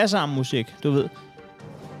 Bassarmmusik, du ved.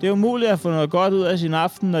 Det er umuligt at få noget godt ud af sin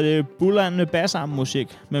aften, når det er bullerende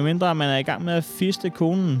bassarmmusik, medmindre man er i gang med at fiste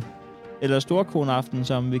konen, eller storkoneaften,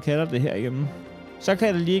 som vi kalder det herhjemme. Så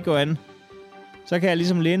kan det lige gå an. Så kan jeg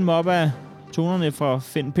ligesom læne mig op af tonerne fra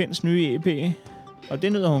Finn Pinds nye EP, og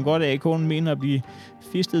det nyder hun godt af, konen mener at blive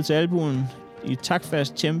fistet til albuen i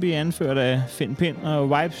taktfast tempo anført af Finn Pind og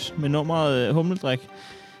Vibes med nummeret Humledrik.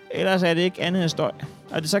 Ellers er det ikke andet end støj.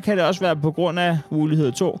 Og så kan det også være på grund af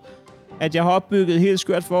mulighed 2, at jeg har opbygget et helt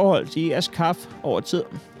skørt forhold til irsk kaffe over tid.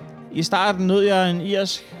 I starten nød jeg en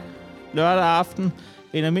irsk lørdag aften,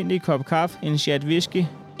 en almindelig kop kaffe, en chat whisky.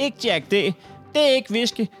 Ikke Jack D. Det er ikke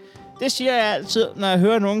whisky. Det siger jeg altid, når jeg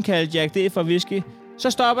hører nogen kalde Jack D for whisky. Så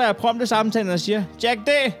stopper jeg prompte samtalen og siger, Jack D.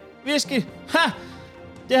 Whisky. Ha!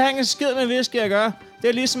 Det har ingen skid med whisky at gøre. Det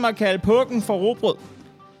er ligesom at kalde pukken for rugbrød.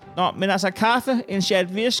 Nå, men altså kaffe, en chat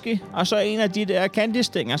whisky, og så en af de der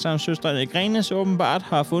candystænger, som søstrene Grenes åbenbart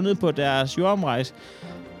har fundet på deres jordomrejse.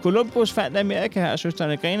 Columbus fandt Amerika, og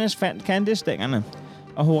søstrene Grenes fandt candystængerne.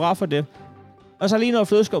 Og hurra for det. Og så lige noget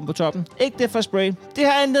flødeskum på toppen. Ikke det for spray. Det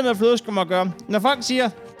har intet med flødeskum at gøre. Når folk siger,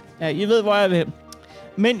 ja, I ved, hvor jeg vil hen.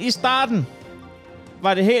 Men i starten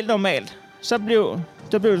var det helt normalt. Så blev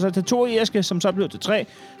det så til 2 irske, som så blev til 3.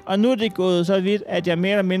 Og nu er det gået så vidt, at jeg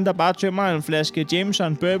mere eller mindre bare tømmer en flaske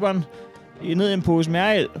Jameson Bourbon ned i en pose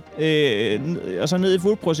mærel, og så ned i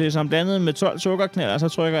foodprocessoren blandet med 12 sukkerknælder, og så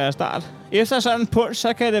trykker jeg start. Efter sådan en punch,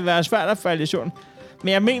 så kan det være svært at falde i søvn.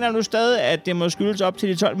 Men jeg mener nu stadig, at det må skyldes op til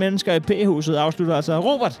de 12 mennesker i P-huset, afslutter altså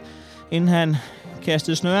Robert, inden han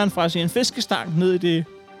kastede snøren fra sin fiskestang ned i det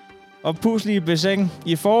oppuslige bassin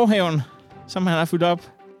i forhaven, som han har fyldt op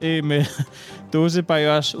med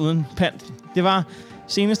dåsebarrières uden pant. Det var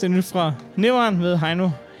seneste nyt fra Nævren med Heino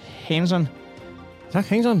Hansson. Tak,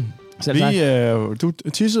 Hansson. Du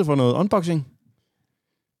tissede for noget unboxing.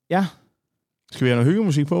 Ja. Skal vi have noget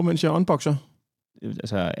hyggemusik på, mens jeg unboxer?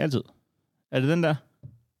 Altså, altid. Er det den der?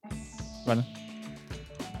 Hvad er det?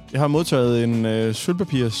 Jeg har modtaget en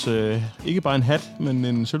sølvpapirs, ikke bare en hat, men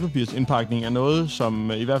en sølvpapirs indpakning af noget,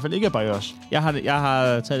 som i hvert fald ikke er Bajos. Jeg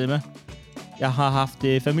har taget det med. Jeg har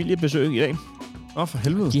haft familiebesøg i dag. For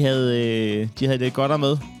helvede. De havde det godt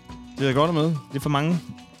med. Det er godt med. Det er for mange.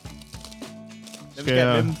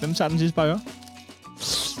 Hvem tager den sidste Bajos?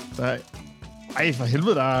 Ej, for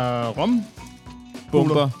helvede, der er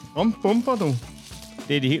Bomber. Rombomber, du.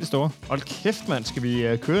 Det er de helt store. Hold kæft, mand. Skal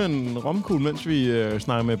vi køre en romkugle, mens vi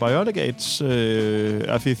snakker med Biodegats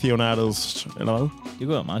aficionados, eller hvad? Det kunne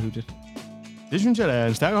være meget hyggeligt. Det synes jeg, der er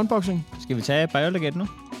en stærk unboxing. Skal vi tage Biodegat nu?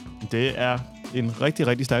 Det er en rigtig,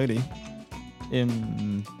 rigtig stærk idé.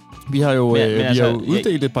 Vi har jo,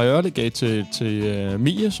 uddelt et Biodegat til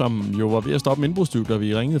Mie, som jo var ved at stoppe en indbrudstyv, da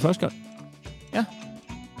vi ringede første gang. Ja.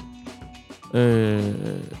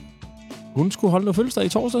 Hun skulle holde noget fødselsdag i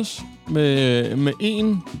torsdags med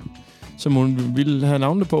en, som hun ville have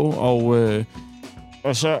navnet på,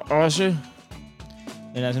 og så også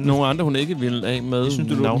nogle andre, hun ikke ville af med. Jeg synes,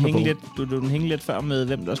 du den hænge lidt før med,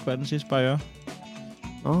 hvem der skulle have den sidste Bajor.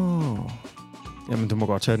 Jamen, du må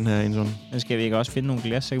godt tage den her en sådan. Men skal vi ikke også finde nogle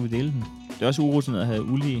glas, så kan vi dele den? Det er også urutineret at have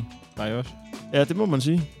ulige Bajors. Ja, det må man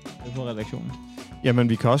sige. Det er på redaktionen. Jamen,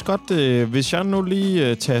 vi kan også godt, hvis jeg nu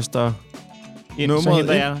lige taster nummeret så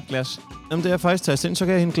henter jeg glas. Jamen, det er faktisk tastet ind, så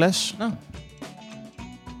kan jeg hente glas. Nå.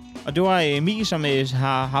 Og det var Mie, som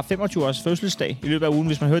har 25 års fødselsdag i løbet af ugen,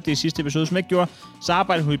 hvis man hørte det i sidste episode, som ikke gjorde, så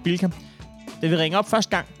arbejdede hun i Bilka. Da vi ringede op første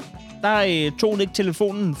gang, der tog hun ikke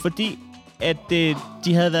telefonen, fordi at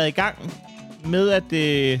de havde været i gang med at...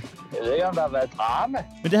 Jeg ved ikke, om der har været drama.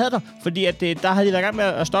 Men det havde der, fordi at, der havde de været i gang med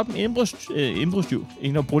at stoppe en indbrudstyv.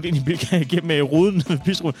 Ingen har brudt ind i Bilka gennem ruden.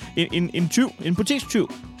 en tyv, en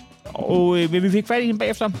butikstyv. Og men vi fik fat i hende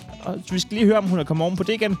bagefter, og vi skal lige høre, om hun er kommet oven på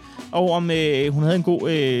det igen, og om hun havde en god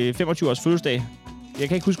 25-års fødselsdag. Jeg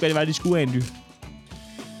kan ikke huske, hvad det var, de skulle af en ly.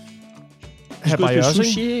 Skulle spise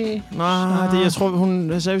sushi? Nej, jeg tror,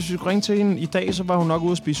 hun sagde, hvis vi skulle ringe til hende i dag, så var hun nok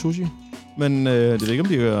ude at spise sushi. Men det ved ikke,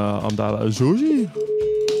 om der har været sushi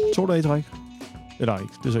 2 dage i træk. Eller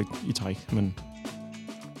ikke, det er så ikke i træk, men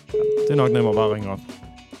ja, det er nok nemmere bare at ringe op.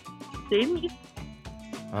 Det er Mie.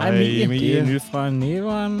 Hej Mie. Det er nyt fra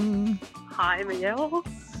Neveren. Hej med jer.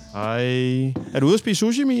 Hej. Er du ude at spise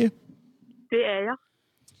sushi, Mie? Det er jeg.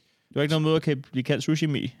 Du har ikke noget med at kan blive kaldt sushi,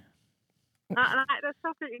 Mie? Nej, det er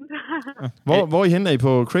så fint. Hvor er I henne? Er I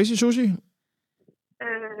på Crazy Sushi?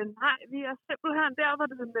 Nej, vi er simpelthen der, hvor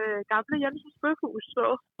den gamle Jensens Bøfhus så.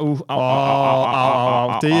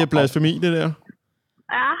 Det er blasfemi, det der.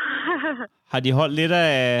 Ja. Har de holdt lidt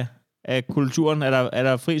af kulturen? Er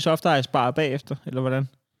der fri softice bar bagefter, eller hvordan?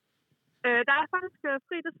 Der er faktisk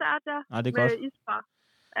fri dessert der. Det er med godt. isbar.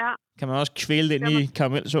 Ja. Kan man også kvæle det ind i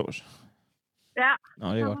karamelsauce? Ja,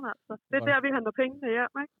 det er godt. Altså. Det er der, vi henter pengene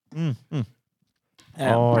hjem, ikke?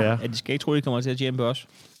 Ja. De skal ikke tro, de kommer til at tjene på os.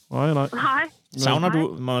 Nej.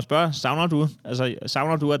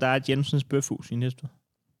 Savner du, at der er et Jensens Bøfhus i næste?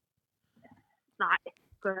 Nej,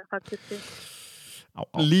 gør jeg faktisk ikke.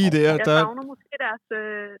 Lige der. Jeg savner måske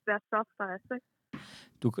deres softice, ikke?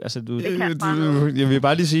 Jeg vil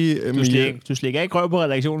bare lige sige... Du slikker ikke røv på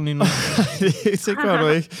redaktionen lige nu. Det gør du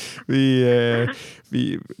ikke.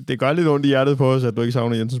 Det gør lidt ondt i hjertet på os, at du ikke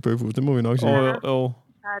savner Jensens Bøfhus. Det må vi nok sige.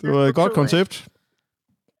 Det var et godt koncept.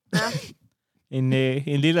 Ja.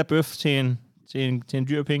 En lille bøf til en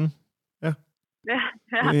dyr penge. Ja.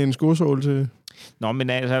 Ja. En skosål til... Nå, men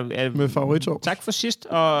altså... med favoritsovs. Tak for sidst,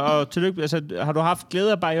 og tillykke. Altså, har du haft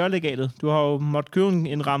glæde af Bajør-legatet? Du har jo måttet købe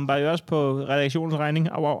en ramme Bajørs på redaktionens regning.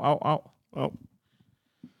 Au.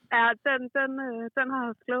 Ja, den har jeg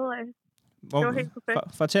haft glæde af. Det var helt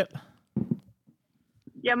perfekt. Fortæl.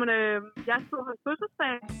 Jamen, jeg skulle have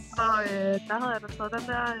fødselsdag, og der havde jeg da taget den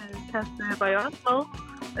der kasse Bajørs med.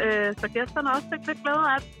 Så gæsterne også fik lidt glæde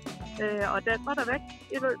af det. Og den var der væk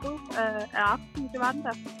i løbet af aftenen. Det var den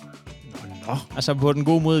der. Nå. Altså på den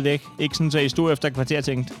gode måde væk. Ikke sådan, så I stod efter et kvarter og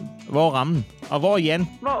tænkte, hvor er rammen? Og hvor er Jan?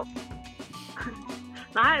 Hvor?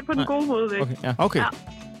 Nej, på den gode måde væk. Okay.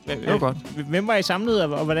 Ja. Det var godt. Hvem var I samlet,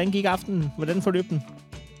 og hvordan gik aftenen? Hvordan forløb den?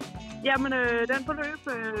 Jamen, den forløb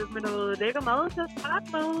med noget lækker mad til at starte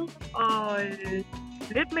med, og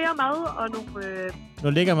lidt mere mad, og nogle...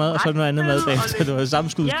 Noget lækker mad, og så noget andet mad bagefter. Det var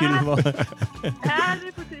sammenskudskilde. Ja,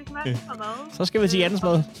 lige præcis. Masser af mad. Så skal vi til Jans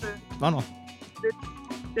mad. Nå.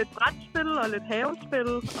 Lidt brætspil og lidt havespil,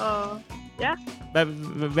 og ja.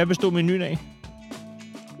 Hvad bestod menuen af?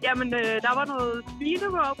 Jamen, der var noget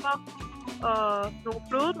svinerøber og nogle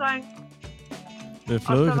flødedreng. Lidt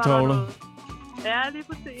flødekartofler. Ja, lige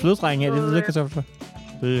præcis. Flødedreng, det flødekartofler.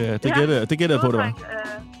 Det gætter jeg på, det var.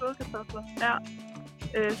 Flødekartofler, ja.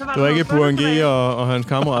 Det var ikke Buangé og hans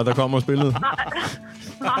kammerat, der kom og spillede?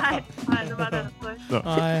 Nej, det var det altså ikke.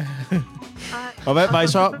 Nej. Og hvad,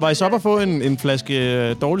 var I så op at få en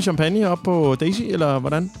flaske dårlig champagne op på Daisy, eller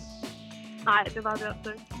hvordan? Nej, det var det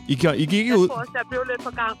altså ikke. I gik ikke ud? Jeg tror også, jeg blev lidt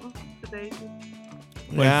for gammel til Daisy.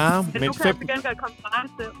 Ja, men nu kan jeg til gengæld komme fra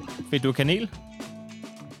selv. Fik du kanel?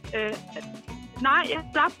 Nej, jeg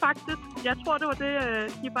slap faktisk. Jeg tror, det var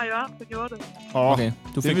det, Kim Bayør, der gjorde det. Okay,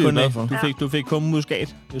 du fik kun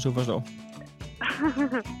muskat, hvis du forstår.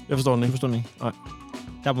 Jeg forstår den ikke. Nej.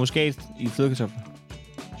 Der er muskat i flødekartofler.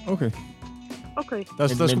 Okay.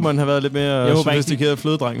 Der skulle man have været lidt mere sofistikeret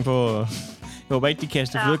flødedreng på. Jeg håber ikke, de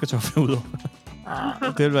kaster flødekartofler ud over.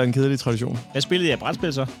 Det ville være en kedelig tradition. Hvad spillede jeg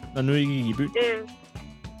brætspil så, når nu ikke gik i byen?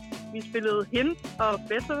 Vi spillede Hint og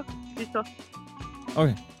Besserwisser.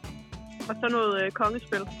 Okay. Og så noget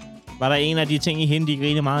kongespil. Var der en af de ting, I Hint, I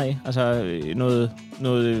grinede meget af? Altså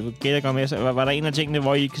noget gæt med sig? Var der en af tingene,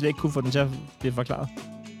 hvor I slet ikke kunne få den til at blive forklaret?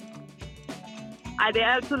 Ej, det er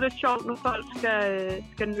altid lidt sjovt, når folk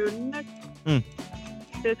skal nynne, ikke? Mm.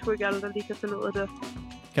 Det er sgu ikke alle, der lige kan finde ud af det.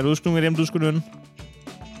 Kan du huske nogle af dem, du skulle nynne?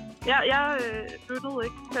 Ja, jeg nynnede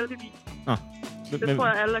ikke, heldigvis. Nå. Det tror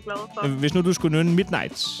jeg, alle er glade for. Men hvis nu du skulle nynne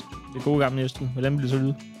Midnights, det gode gamle næste, hvordan ville det så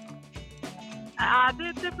lyde?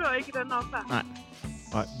 Det blev ikke i den omgang.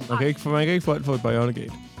 Nej. Man kan ikke få alt for et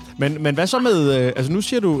Bayonne-gate. Men hvad så med... altså, nu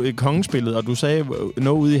siger du kongespillet, og du sagde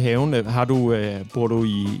noget ude i haven. Bor du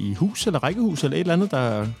i hus eller rækkehus eller et eller andet,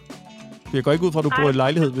 der... Jeg går ikke ud fra, at du bor i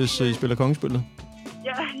lejlighed, hvis I spiller kongespillet.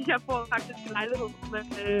 Ja, jeg bor faktisk i lejlighed, men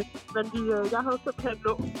jeg havde simpelthen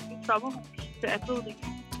lånt et sommerhus til anledning.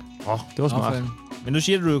 Det var smart. Men nu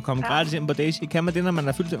siger du kommer gratis ind på Daisy. Kan man det, når man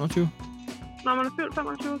er fyldt 25? Når man er fyldt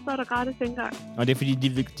 25, så er der gratis indgang. Og det er fordi,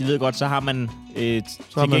 de ved godt, så har man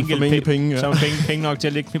så har man for penge, så har man penge nok til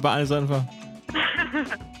at lægge dem i barnet i stedet for.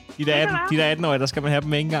 De der 18-årige, der skal man have dem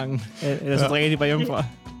med indgangen. Eller så drikker de bare hjemmefra.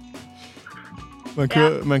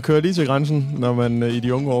 Man kører lige til grænsen, når man i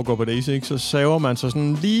de unge år går på Daisy, ikke? Så saver man så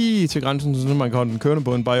sådan lige til grænsen, så man kan holde den kørende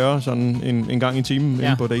på en Bayør sådan en gang i timen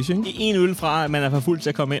inde på Daisy, ikke? En øl fra, at man er for fuld til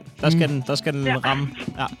at komme ind. Der skal den ramme.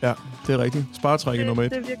 Ja, det er rigtigt. Sparetrækket nummer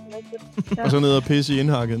 1. Det er virkelig rigtigt. Ja. Og så ned og pisse i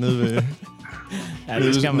indhakket ned ved...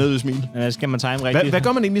 ned ved smil. Ja, det skal man time rigtigt. Hvad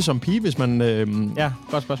gør man egentlig som pige, hvis man... Ja,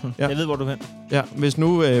 godt spørgsmål. Ja. Jeg ved, hvor du er hen. Ja, hvis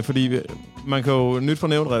nu... fordi man kan jo nyt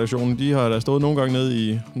fornævnt redaktionen. De har da stået nogle gange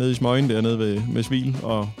nede i smøgen dernede ved Svil.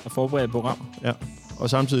 Og forberede et program. Ja, og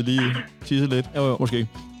samtidig lige tisse lidt. Jo. Måske.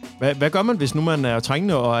 Hvad gør man, hvis nu man er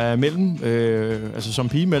trængende og er mellem... altså som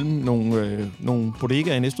pige mellem nogle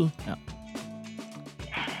bodegaer i Næstved? Ja.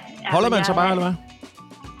 Holder man så bare, eller hvad?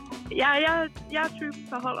 Ja, jeg er typen,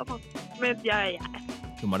 der holder mig. Men jeg...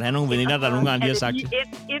 Du må da have nogle veninder, der nogle gange lige har sagt det.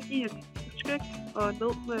 Ind i en busk, og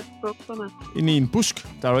ned med bukserne. Ind i en busk?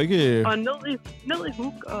 Der er jo ikke... Og ned i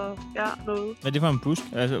huk, og noget. Hvad er det for en busk?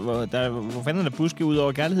 Altså, hvor fanden er der buske ud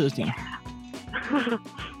over kærlighedsstien?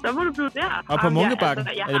 Så må du blive der. Og på Munkebakken?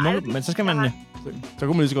 Men så skal man... Så kunne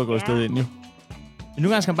man lige så godt gå et sted ind, jo. Men nogle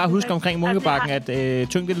gange skal man bare huske omkring Munkebakken, at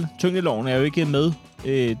tyngdeloven er jo ikke med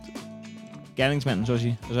gerningsmanden, så at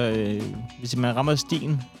sige. Altså, hvis man rammer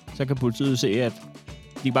stien, så kan politiet se, at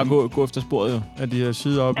de kan bare gå efter sporet, jo. At de har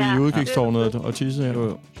siddet oppe i udkigstårnet og tisse, ja. Ja.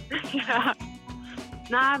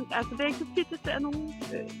 Nej, altså det er ikke så tit, at der er nogle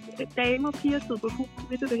damer og piger sidder på hus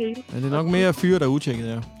midt i det hele. Ja, det er nok mere fyre, der er utjekket,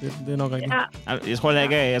 ja. Det er nok rigtigt. Ja. Jeg tror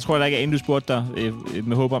heller ikke, at inden du spurgte dig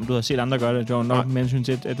med håb om, du har set andre gøre det, John, nok med hensyn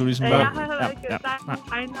til, at du ligesom bare... Jeg har heller ikke, der er nogle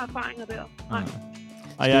egne erfaringer der. Nej.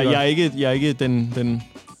 Jeg er ikke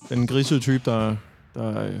den grisede type, der...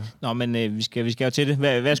 Nå, men vi skal jo til det.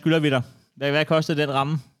 Hvad skylder vi dig? Hvad kostede den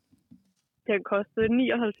ramme? Den kostede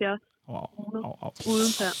 79. Uden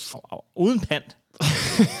pant. Uden pant?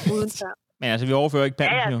 Uden pant. Men altså, vi overfører ikke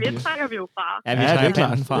panten. Ja, det trækker vi jo fra. Ja, vi trækker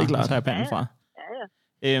panten fra. Vi trækker panten fra. Ja.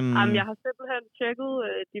 Jamen, jeg har simpelthen tjekket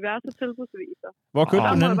diverse tilbudsviser. Hvor købte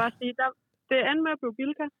du den? Der må jeg bare sige, det endte med at blive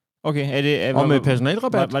Bilka. Okay, og med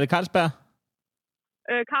personalrabat? Var det Carlsberg?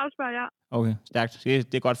 Carlsberg, ja. Okay, stærkt.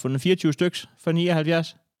 Det er godt fundet. 24 styks for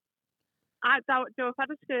 79? Nej, det var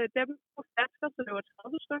faktisk dem på flasker, så det var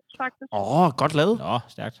 30 stykker, faktisk. Godt lavet. Nå,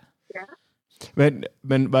 stærkt. Ja.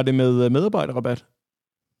 Men var det med medarbejderrabat?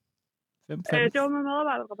 Det var med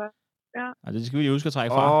medarbejderrabat, ja. Det skal vi jo huske at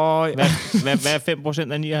trække fra. Hvad er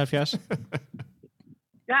 5% af 79? Ja,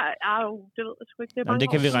 det ved jeg sgu ikke.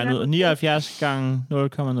 Det kan vi regne ud. 79 gange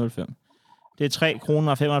 0,05. Det er 3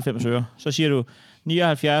 kroner og 95 øre. Så siger du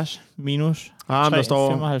 79 minus 3, der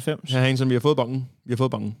står 95. Herhen, som vi har fået banken. Vi har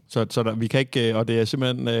fået banken. Så vi kan ikke... Og det er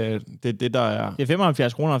simpelthen... det der er... Det er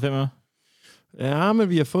 75 kroner og 5 øre. Ja, men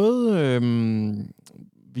vi har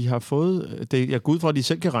fået... det, jeg går ud fra, at de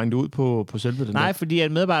selv kan regne det ud på selve den. Nej, fordi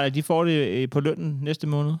at medarbejdere, de får det på lønnen næste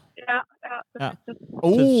måned. Ja. Ja.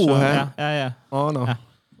 Ja. Åh, nå. Ja.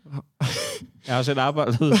 Jeg har selv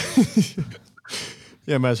arbejdet.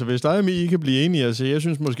 Jamen altså, hvis dig og I kan blive enige, altså, jeg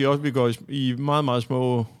synes måske også, vi går i meget, meget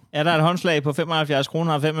små... Er der et håndslag på 75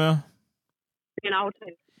 kroner og 5 øre? Det er en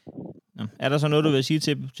aftale. Ja. Er der så noget, du vil sige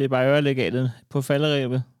til Bajør-legatet på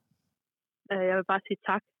falderæbet? Jeg vil bare sige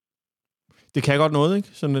tak. Det kan godt noget, ikke?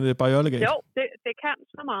 Sådan et Bajør-legat. Jo, det kan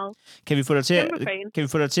så meget. Kan vi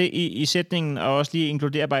få dig til i sætningen og også lige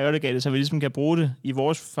inkludere Bajør-legatet, så vi ligesom kan bruge det i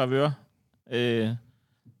vores favør?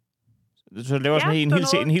 Så laver sådan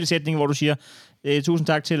en hel sætning, hvor du siger, tusind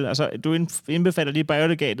tak til, altså du indbefatter lige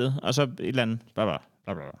Bajør-legatet, og så et eller andet, bla bla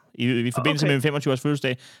bla bla. I forbindelse med min 25-års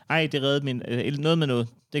fødselsdag. Ej, det reddede min, noget med noget.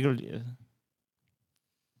 Det kan du lige...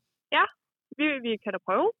 Ja, vi kan da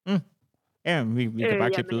prøve. Ja, vi kan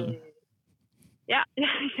bare klippe ud. Ja.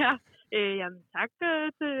 Jamen, tak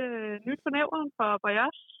til Nyt for Nævren for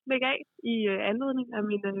Bajørs legat i anledning af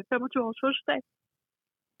min 25-års fødselsdag.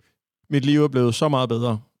 Mit liv er blevet så meget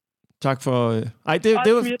bedre. Tak for... det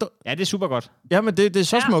var... Ja, det er super godt. Ja, men det er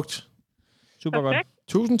så smukt. Super perfekt. godt.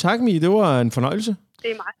 Tusind tak, Mie. Det var en fornøjelse.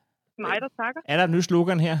 Det er mig, der takker. Er der et nyt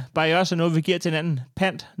slogan her? Bajørs er noget, vi giver til hinanden.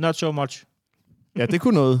 Pant, not so much. Ja, det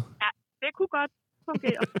kunne noget. Ja, det kunne godt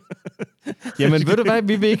fungere. Jamen, ved du hvad?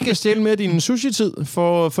 Vi vil ikke stjæle med din sushi-tid.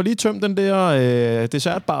 For lige tømt den der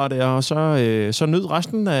dessertbar der, og så nyd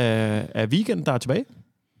resten af weekenden, der er tilbage.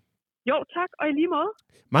 Jo, tak. Og i lige måde.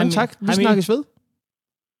 Mange tak. Vi snakkes ved.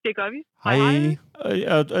 Det gør vi. Hej.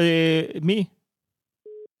 Mi?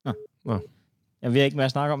 Nå. Jeg ved ikke, hvad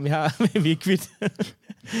jeg snakker om. Vi er kvitt.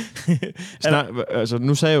 Altså,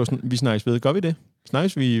 nu sagde jeg jo, vi snakkes ved. Gør vi det?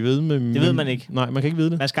 Snakkes vi ved med... Det ved man ikke. Nej, man kan ikke vide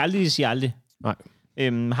det. Man skal aldrig sige aldrig. Nej.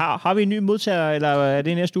 Har vi en ny modtager, eller er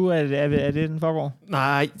det næste uge? Er det den foregår?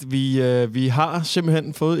 Nej, vi har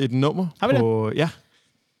simpelthen fået et nummer. Har vi det? Ja.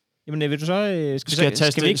 Jamen, vil du så... Skal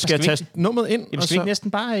jeg taste nummeret ind? Jamen, skal vi ikke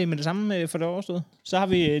næsten bare med det samme for det overstået? Så har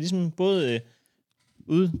vi ligesom både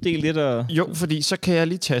uddelt lidt og... Jo, fordi så kan jeg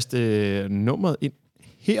lige taste nummeret ind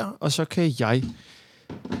her, og så kan jeg...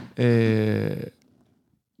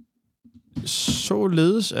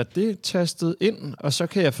 således at det tastet ind, og så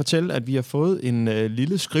kan jeg fortælle, at vi har fået en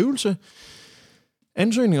lille skrivelse.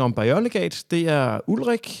 Ansøgning om Bajør-legat. Det er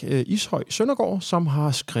Ulrik Ishøj Søndergaard, som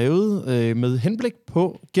har skrevet med henblik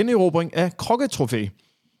på generobring af krokettrofæ.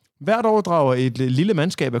 Hvert år drager et lille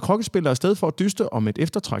mandskab af krokketspillere afsted for at dyste om et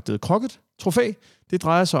eftertragtet krokettrofæ. Det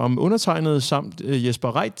drejer sig om undertegnede samt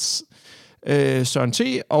Jesper Reitz, Søren T.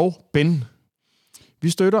 og Ben. Vi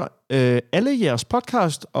støtter alle jeres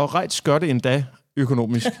podcast, og Reitz gør det endda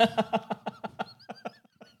økonomisk.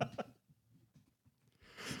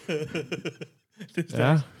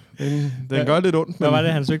 Ja, den gør lidt ondt. Hvad var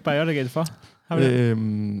det, han søgte Bajør-legat for?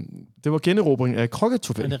 Det var generobring af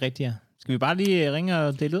krokettrofæ. Ja, det er rigtigt, ja. Skal vi bare lige ringe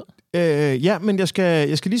og dele ud? Ja, men jeg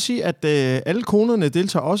skal lige sige, at alle konerne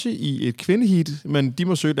deltager også i et kvindeheat, men de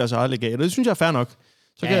må søge deres eget legat. Det synes jeg er fair nok.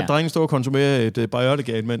 Så kan drengen stå og konsumere et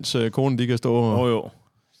Bajør-legat, mens konen de kan stå og... Jo.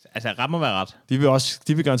 Altså, ret må være ret.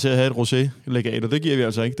 De vil garanteret have et rosé-legat, og det giver vi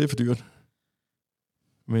altså ikke. Det er for dyrt.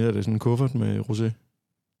 Men er det sådan en kuffert med rosé?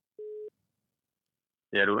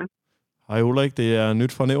 Ja, du ikke? Hej Ulrik, det er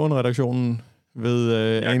Nyt fra Nævren-redaktionen ved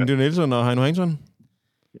Andy Nielsen og Heino Hansson.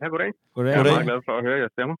 Ja, goddag. Goddag. Jeg er meget glad for at høre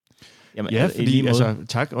jeres stemmer. Jamen, ja, fordi,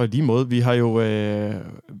 tak, og i lige måde. Vi har jo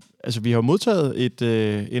vi har modtaget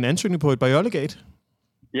en ansøgning på et Bajør-legat.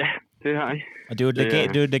 Ja, det har jeg. Og det er jo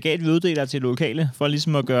et legat, vi uddeler til lokale, for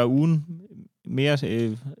ligesom at gøre ugen mere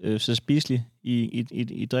så spiselig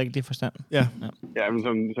i drikkelig forstand. Ja.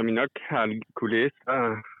 Men som I nok har kunne læse,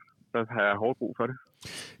 så har jeg hårdt brug for det.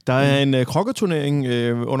 Der er en krokketurnering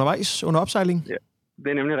undervejs, under opsejling. Ja, det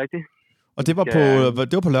er nemlig rigtigt. Og det var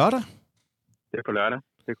på lørdag? Det er på lørdag,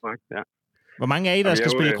 det er korrekt, ja. Hvor mange af I, der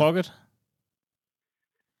skal spille krokket?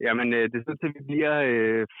 Jamen, det er sådan, at vi bliver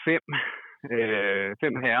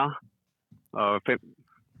 5 herrer og 5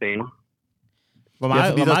 damer. Hvor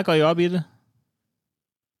meget går I op i det?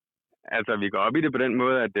 Altså, vi går op i det på den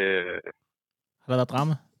måde, at... Har der været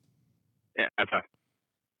drama? Ja, altså...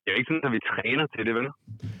 Det er jo ikke sådan, at vi træner til det, vel?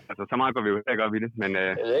 Altså, så meget går vi jo ikke op i det, men...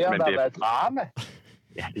 Jeg ved ikke, om der har været drama.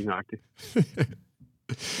 Ja, det er nøjagtigt.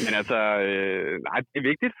 Men altså, nej, det er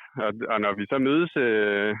vigtigt. Og når vi så mødes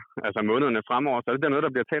månederne fremover, så er det der noget, der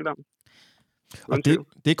bliver talt om. Og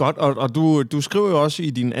det er godt, og du skriver jo også i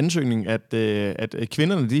din ansøgning, at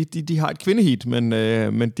kvinderne, de har et kvindeheat,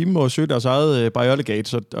 men de må søge deres eget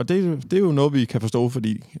Bajør-legat, og det er jo noget, vi kan forstå,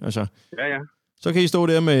 fordi... Altså, ja. Så kan I stå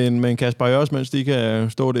der med en kasse Bajørs, mens de kan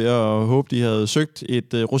stå der og håbe, de havde søgt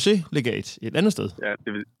et rosé-legat et andet sted. Ja,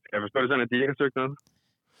 jeg forstår det sådan, at de ikke har søgt noget?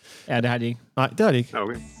 Ja, det har de ikke. Nej, det har de ikke.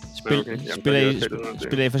 Okay.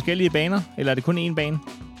 Spiller I forskellige baner, eller er det kun én bane?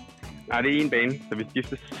 Nej, det er én bane, så vi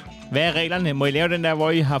skiftes. Hvad er reglerne? Må I lave den der,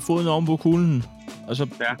 hvor I har foden oven på kuglen? Og så,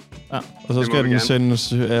 ja. Og så skal den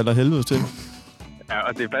sendes eller helvede til. Ja,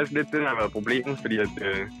 og det er faktisk lidt det, der har været problemet, fordi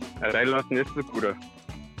at alle os næste gutter,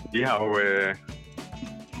 de har jo...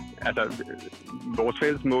 vores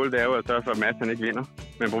fælles mål, det er jo at sørge for, at Mads han ikke vinder.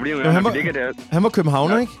 Men problemet er, at vi ligger der... Han var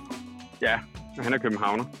københavner, ikke? Ja, han er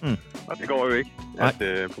københavner. Og det går jo ikke, at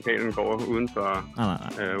pokalen går uden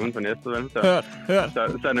for næste. Vel? Hørt.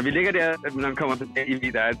 Så når vi ligger der, når vi kommer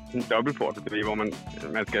tilbage, der er en dobbeltport, hvor man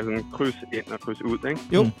skal sådan krydse ind og krydse ud, ikke?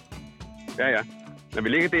 Jo. Ja. Når vi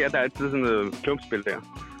ligger der er altid sådan noget klumpspil der.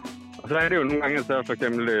 Og så er det jo nogle gange, så for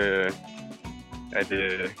eksempel, at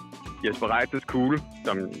Jesper Reitzes kugle,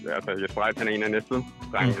 som Jesper Reitz, han er en af næste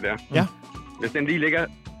drengene der. Ja. Hvis den lige ligger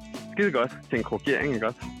skide godt til en krokering, ikke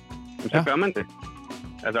også? Så gør man det.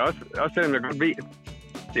 Altså også selvom jeg godt ved,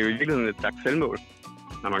 det er jo i virkeligheden et slags selvmål,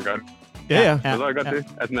 når man gør det. Ja. Så er godt det.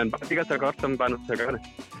 Altså, man bare ligger så godt, så man bare nødt til at gøre det.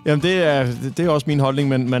 Jamen, det er også min holdning,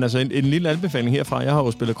 men altså en lille anbefaling herfra. Jeg har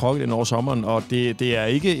jo spillet croquet ind over sommeren, og det er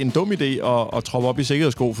ikke en dum idé at troppe op i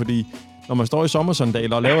sikkerhedssko, fordi når man står i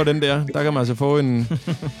sommersandaler og laver den der kan man altså få en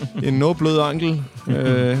noget blød ankel,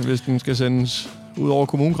 hvis den skal sendes ud over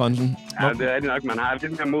kommunegrænsen. Ja, det er rigtigt nok. Man har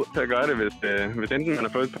lidt mere mod til at gøre det, hvis enten man har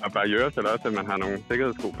fået et par barrières, eller også at man har nogle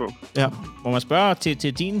sikkerhedssko på. Ja. Må man spørge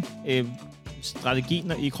til din strategi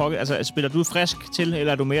i croquet? Altså, spiller du frisk til,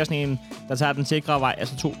 eller er du mere sådan en, der tager den sikre vej,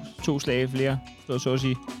 altså to slag flere, så at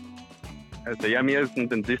sige? Altså, jeg er mere sådan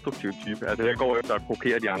den destruktive type. Altså, jeg går efter at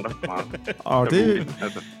krokere de andre meget. Og det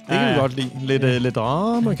kan vi godt lide. Lidt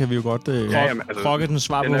drama kan vi jo godt... Croquet den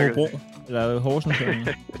svar på Hobro, eller Horsens.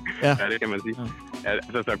 Ja, det kan man sige. Ja,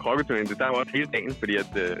 altså, så croquet-turnering, det der er jo også hele dagen, fordi at,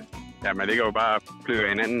 man ligger jo bare og pløjer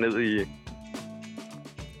hinanden ned i...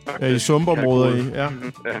 i sumpområder. Ja.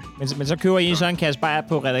 Men så køber I så en kasse bajer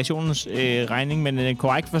på redaktionens regning, men er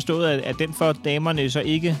korrekt forstået, at den får damerne så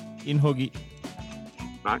ikke indhug i?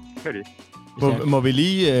 Nej, det er det. Må vi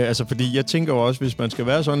lige... fordi jeg tænker jo også, hvis man skal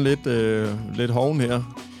være sådan lidt hoven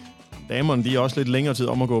her, damerne, de er også lidt længere tid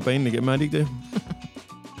om at gå banen igennem, er det ikke det?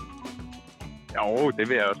 Jo, det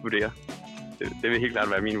vil jeg også vurdere. Det vil helt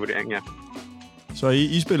klart være min vurdering, ja. Så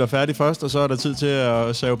I spiller færdig først, og så er der tid til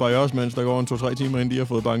at save barrières, mens der går en 2-3 timer, inden de har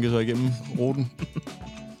fået banket sig igennem ruten.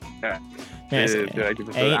 Ja, det er rigtigt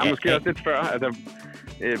forstået. Måske også lidt før. Altså,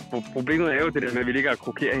 problemet er jo det der med, at vi ligger og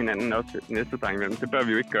krokerer hinanden også næste dreng imellem. Det bør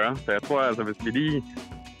vi jo ikke gøre. Så jeg tror altså, hvis vi lige...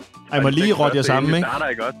 må lige rotte jer sammen, ikke? Starter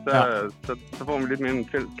ikke også, så får man lidt mere en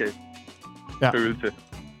fællesskabsfølelse.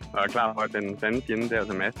 Og er klar for, at den sande fjende der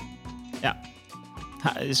er Mads. Ja.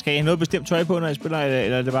 Skal I have noget bestemt tøj på, når I spiller,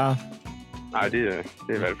 eller er det bare... Nej, det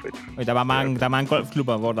er valgfrit. Okay, der er mange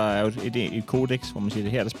golfklubber, hvor der er et kodex, hvor man siger,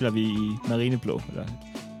 det her, der spiller vi i marineblå. Eller,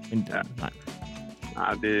 nej.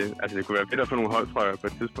 Nej, det kunne være fedt at få nogle holdtrøjer på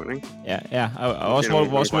et tidspunkt, ikke? Ja. Og også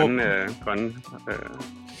vores grønne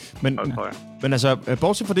men altså,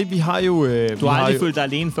 bortset fra det, vi har jo... du har aldrig følt dig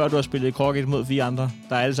alene, før du har spillet croquet mod 4 andre,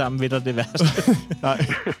 der er alle sammen ved dig det værste. Nej.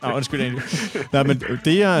 Nå, undskyld egentlig. Nej, men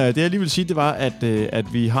det jeg lige vil sige, det var,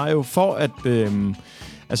 at vi har jo for at...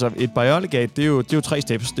 Altså, et barrierelegat, det er jo 3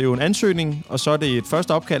 steps. Det er jo en ansøgning, og så er det et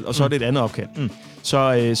første opkald, og så er det et andet opkald.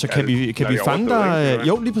 Så kan vi fange dig...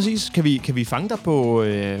 Jo, lige præcis. Kan vi fange dig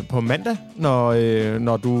på mandag,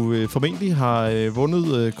 når du formentlig har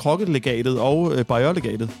vundet croquet-legatet og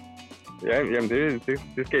barrierelegatet? Ja, jamen det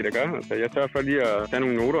skal I da gøre. Altså, jeg tør for lige at tage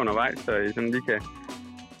nogle noter undervejs, så I sådan lige kan...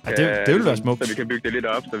 det vil være smukt. Så vi kan bygge det lidt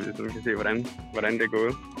op, så vi sådan kan se, hvordan det er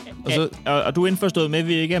gået. Og du er indforstået med, at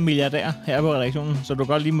vi ikke er milliardær her på redaktionen, så du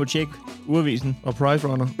godt lige må tjekke urevisen. Og Price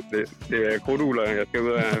Runner. Det er krudtugler, jeg skal ud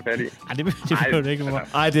og have fat i. Det behøver det ikke.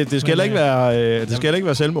 Nej, det skal heller ikke være, det skal heller ikke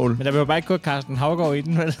være selvmål. Men der behøver bare ikke gå Carsten Haugaard i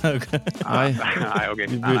den. Nej, okay.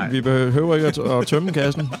 Vi behøver ikke at tømme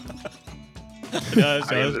kassen. Det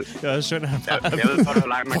er også synd, at han bare jeg ved godt, hvor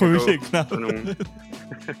langt man kan gå. Nogle...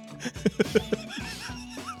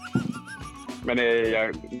 Men jeg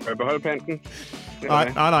kan beholde panten.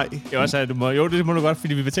 Nej. Det er også, at det må du godt,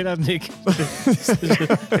 fordi vi betaler den ikke.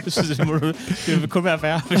 Det vil kun være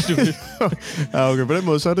fair, hvis du vil. Ja, okay. På den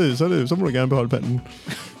måde, så må du gerne beholde panten.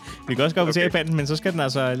 Vi kan også godt betale panten, men så skal den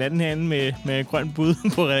altså lande herinde med grøn bud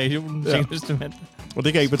på redaktionen. Ja. Og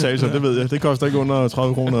det kan ikke betale sig, det ved jeg. Det koster ikke under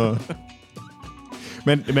 30 kroner.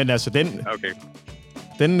 Men altså, den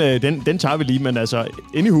tager vi lige, men altså,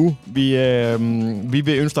 anywho, vi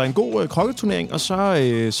vil ønske dig en god croquet-turnering, og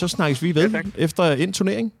så snakkes vi ved efter en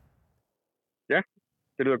turnering. Ja,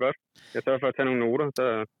 det lyder godt. Jeg sørger for at tage nogle noter.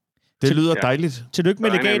 Så det lyder dejligt. Tillykke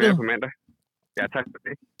med legatet. På mandag. Ja, tak for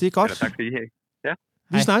det. Det er godt. Tak for I her. Ja.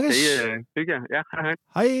 Vi snakkes. Det fik jeg. Ja, hej.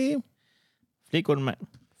 Hej. Flink ung mand.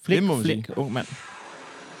 Flink ung mand.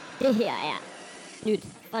 Det her er nyt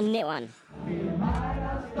fra Næveren.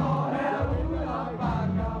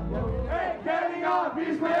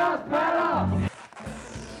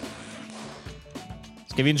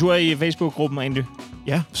 Skal vi en tur i Facebook-gruppen, egentlig?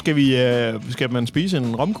 Ja, skal man spise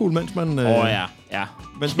en romkugle, mens man... ja.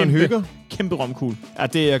 Mens man hygger? Kæmpe romkugle. Ja,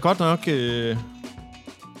 det er godt nok...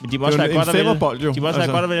 Men de må også være godt at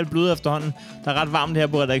godt at vælge bløde efterhånden. Der er ret varmt her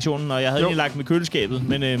på redaktionen, og jeg havde egentlig lagt med køleskabet,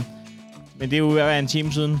 men det er jo ved at være en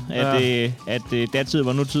time siden, at datid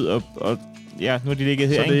var nutid, og ja, nu er de ligget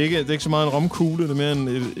her, så det er ikke så meget en romkugle, det er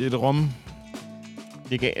mere et rom...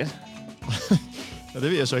 Det er galt. Ja, det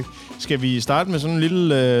ved jeg så ikke. Skal vi starte med sådan en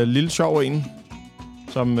lille sjov en,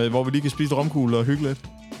 hvor vi lige kan spise romkugle og hygge lidt?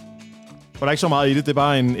 For der er ikke så meget i det. Det er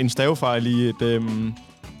bare en stavefejl i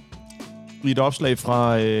et opslag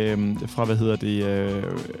fra hvad hedder det,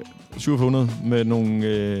 700 med nogle...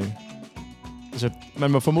 altså,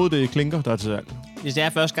 man må formode, det er klinker, der er til salg. Hvis det er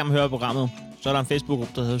første gang, man hører programmet, så er der en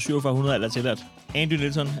Facebook-gruppe, der hedder 4700 eller tilladt. Andy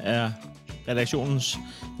Nielsen er redaktionens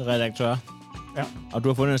redaktør. Ja. Og du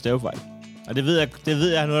har fundet en stavefejl. Og det ved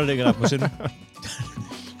jeg er noget, der ligger der på sinde.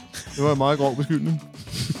 Det var en meget grov beskyldning.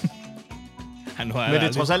 Men det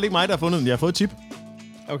er trods alt ikke mig, der har fundet den. Jeg har fået et tip.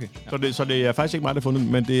 Okay. Ja. Så det er faktisk ikke mig, der har fundet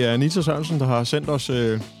den. Men det er Anita Sørensen, der har sendt os...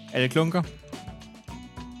 Er det klunker?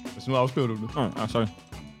 Altså, nu afslører du det. Sorry.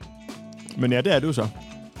 Men ja, det er det jo så.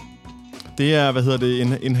 Det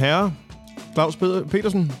er, en herre, Claus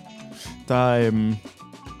Petersen, der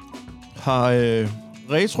har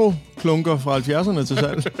retro-klunker fra 70'erne til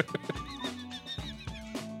salg.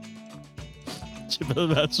 Til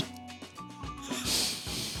badeværelse.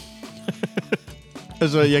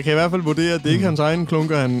 Altså, jeg kan i hvert fald vurdere, at det ikke er hans egen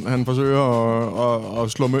klunker, han forsøger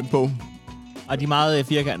at slå mønt på. Og de er meget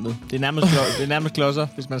firkantede. Det er nærmest klodser,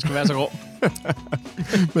 hvis man skal være så grå.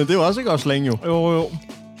 Men det er jo også ikke også slang, jo. Jo.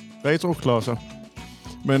 Retro-klodser.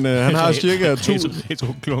 Men han har cirka 1000...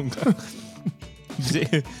 Retro-klunker.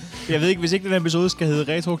 Jeg ved ikke, hvis ikke den episode skal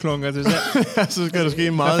hedde retro-klunker til salg. Så skal der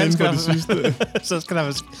ske meget inden for det sidste.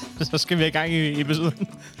 så skal vi i gang i episoden.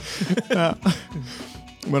 Ja.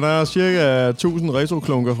 Men der er cirka 1000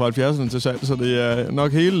 retro-klunker fra 70'erne til salg, så det er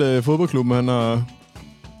nok hele fodboldklubben,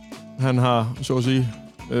 han har, så at sige,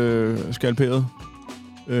 skalperet.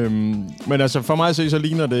 Men altså, for mig at se, så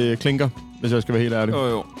ligner det klinker, hvis jeg skal være helt ærlig.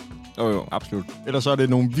 Jo, absolut. Ellers så er det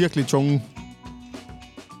nogle virkelig tunge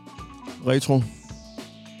retro.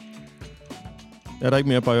 Er der ikke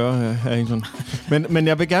mere på øre her, Hengson? Men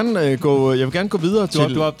jeg vil gerne gå videre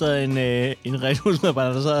til... Du opdagede en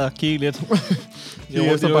redaktionsmedarbejder, der sad og kiggede lidt.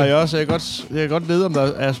 Efter barriere, så jeg kan godt vide, om der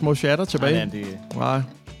er små shatter tilbage. Nej,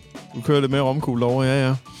 du kører lidt mere romkugle over,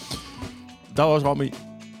 ja. Der er også rom i.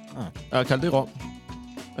 Jeg kalder det rom.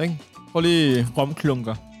 Ikke? Prøv lige...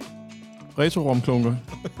 Romklunker. Retro-romklunker.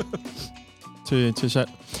 til salg.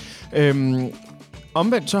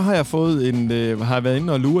 Omvendt så har jeg fået har jeg været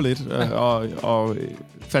inde og lure lidt, og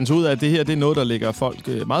fandt ud af, at det her det er noget, der ligger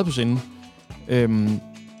folk meget på sinde.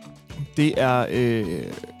 Det er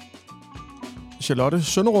Charlotte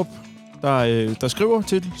Sønderup, der skriver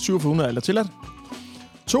til 4700 eller tilladt.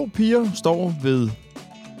 2 piger står ved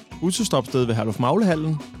bussestopstedet ved Herluf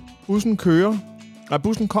Maglehallen. Bussen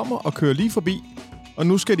kommer og kører lige forbi, og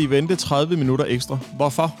nu skal de vente 30 minutter ekstra.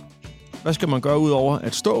 Hvorfor? Hvad skal man gøre ud over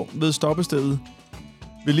at stå ved stoppestedet?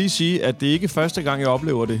 Vil lige sige, at det ikke er første gang, jeg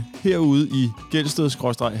oplever det herude i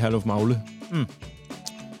Gelsted/Herluf Magle.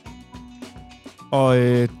 Og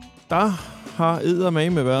der har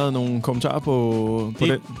eddermame været nogle kommentarer på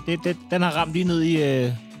den. Den har ramt lige ned i...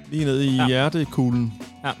 Lige ned i hjertekuglen.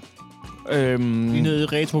 Ja. Lige ned i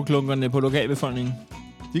retro-klunkerne på lokalbefolkningen.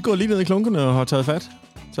 De går lige ned i klunkerne og har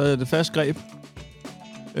taget et fast greb.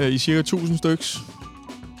 I cirka 1000 styks.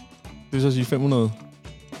 Det vil så sige 500.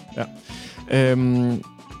 Ja.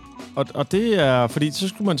 Og det er... Fordi så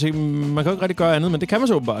skulle man tænke, man kan jo ikke rigtig gøre andet, men det kan man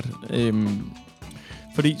så åbenbart.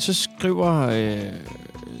 Fordi så skriver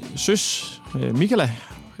søs Michaela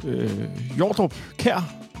Hjortrup Kær.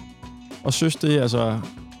 Og søs, det er altså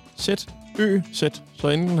Z-Ø-Z. Så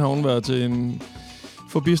enten har hun været til en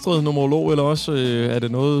forbistret numerolog, eller også er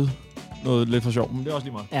det noget lidt for sjov. Men det er også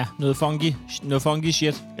lige meget. Ja, noget funky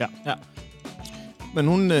shit. Ja. Men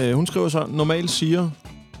hun skriver så, normalt siger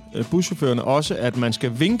buschaufførerne også, at man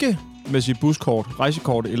skal vinke med sit buskort,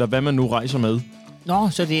 rejsekort, eller hvad man nu rejser med. Nå,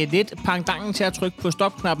 så det er lidt pangdangen til at trykke på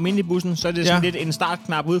stopknappen inde i bussen, så er det sådan lidt en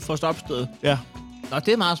startknap ude for stopstedet. Ja. Nå,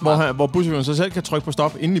 det er meget smart. Hvor buschaufføren så selv kan trykke på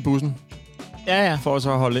stop inde i bussen. Ja. For at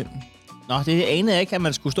så holde ind. Nå, det anede jeg ikke, at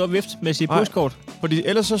man skulle stå og vifte med sit buskort. Fordi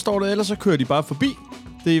ellers så kører de bare forbi.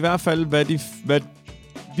 Det er i hvert fald, hvad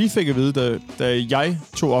vi fik at vide, da jeg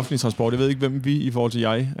tog offentlig transport. Jeg ved ikke, hvem vi i forhold til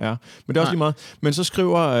jeg er. Men det er også lige meget. Men så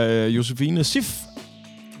skriver Josefine Sif.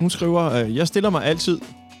 Hun skriver, jeg stiller mig altid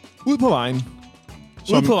ud på vejen.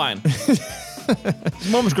 Ude på vejen? Så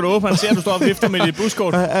må man sgu da åbne, han ser, at du står og vifter med dit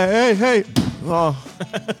buskort. Hey.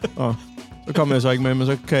 Så kommer jeg så ikke med, men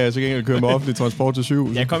så kan jeg til gengæld køre med offentlig transport til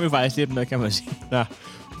sygehuset. Jeg kom jo faktisk lidt med, kan man sige. Ja,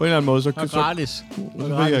 på en eller anden måde. Så gratis.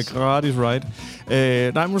 Gratis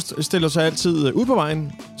ride. Nej, man stiller sig altid ud på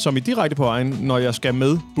vejen, som i direkte på vejen, når jeg skal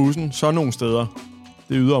med bussen, så nogle steder.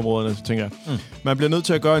 Det er yderområderne, tænker jeg. Man bliver nødt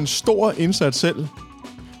til at gøre en stor indsats selv.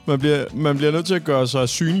 Man bliver nødt til at gøre sig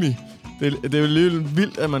synlig. Det er jo lidt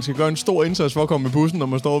vildt, at man skal gøre en stor indsats for at komme med bussen, når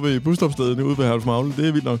man står ved busstopstedet ude ved Herlufmagle. Det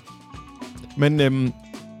er vildt nok.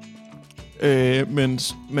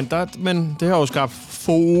 Men det har jo skabt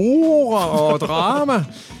furore og drama. Jeg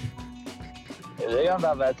ved ikke, om der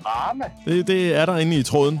har været drama. Det er der inde i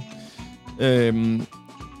tråden.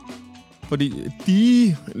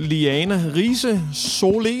 Fordi Liana Riese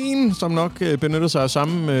Solen, som nok benytter sig af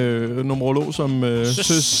samme numerolog som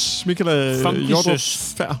Søs Michaela Jordrup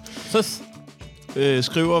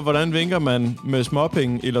skriver, hvordan vinker man med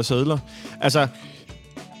småpenge eller sedler? Altså,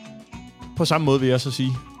 på samme måde vil jeg så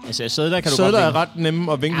sige. Altså, sedler kan du sedler godt er ret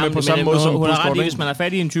nemme at vinke med på samme måde som hun har ret i, buskort, hvis man er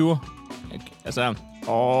fat i en 20'er. Altså,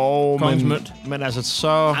 men altså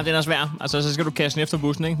så... Ja, den er svær. Altså, så skal du kaste den efter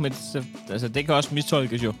bussen, ikke? Men altså, det kan også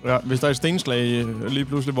mistolkes jo. Ja, hvis der er et stenslag lige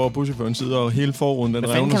pludselig, hvor buschaufføren sidder og hele forruden den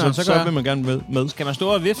revner, så vil man gerne med. Skal man stå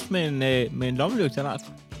og vifte med en lommelygte eller noget?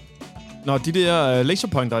 Nå, de der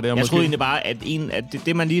laserpointer der jeg måske. Troede egentlig bare, at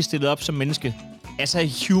det man lige stillede op som menneske, altså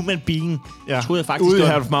human being, troede jeg faktisk... Ude i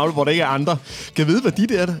Herlufmagle, hvor der ikke er andre. Kan vide, hvad de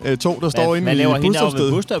der to, der står inde i busstopstedet? Hvad laver hende derovre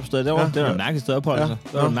ved busstopstedet? Det var et mærkeligt sted ophold, altså.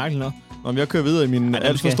 Det var et mærkeligt noget. Nå, men jeg kører videre i min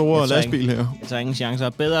alt for store lastbil her. Jeg tager ingen chancer.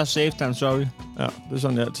 Bedre safe than sorry. Ja, det er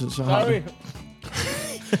sådan, jeg altid så har det.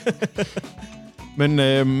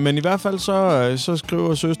 Men i hvert fald, så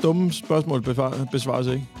skriver Søs dumme spørgsmål besvares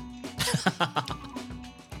ikke.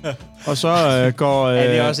 Og så går...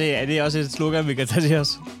 Er det også et slogan, vi kan tage til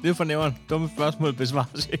os? Det er for nævren. Dumme spørgsmål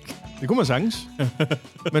besvares ikke. Det kunne man sagtens.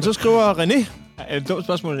 Men så skriver René... Er det et dumt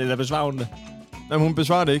spørgsmål, eller besvarer hun det? Nej, hun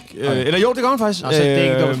besvarer det ikke. Okay. Eller jo, det gør hun faktisk. Nå, så det er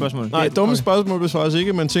ikke et dumt spørgsmål? Nej, dumme spørgsmål besvares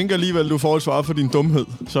ikke, men tænker alligevel, du får et svar for din dumhed.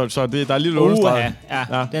 Så det, der er lige lidt understreget. Ja,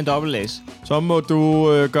 det er en dobbeltlæs. Så må du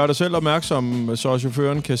gøre dig selv opmærksom, så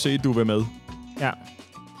chaufføren kan se, at du vil med. Ja.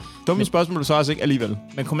 Dumme spørgsmål besvares ikke alligevel.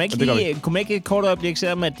 Men kunne man ikke et kort øjeblik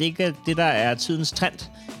se om, at det ikke er det, der er tidens trend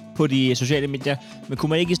på de sociale medier? Men kunne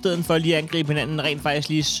man ikke i stedet for lige at angribe hinanden, rent faktisk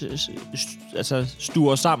lige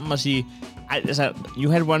stuer sammen og sige, altså,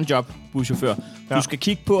 you had one job, buschauffør. Ja. Du skal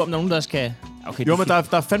kigge på, om nogen, der skal... Okay, jo, men der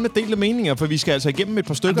er fandme delte meninger, for vi skal altså igennem et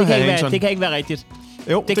par stykker her. Det kan ikke være rigtigt.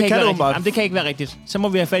 Jo, det kan det bare. Jamen, det kan ikke være rigtigt. Så må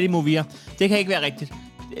vi have fat i Movia. Det kan ikke være rigtigt.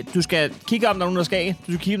 Du skal kigge om, der er nogen, der skal af.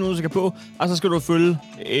 Du skal kigge, om nogen, der skal på. Og så skal du følge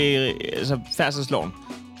færdselsloven.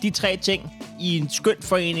 De 3 ting i en skøn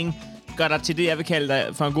forening gør dig til det, jeg vil kalde dig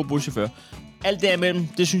for en god buschauffør. Alt derimellem,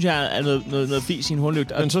 det synes jeg er noget fis i en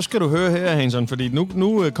hornlygt. Men så skal du høre her, Hansen, fordi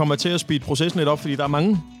nu kommer jeg til at speede processen lidt op, fordi der er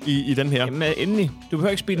mange i den her. Jamen, endelig. Du behøver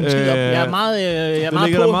ikke speede den skid op. Jeg er meget på.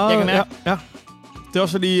 Meget, jeg kan mærke. Ja. Det er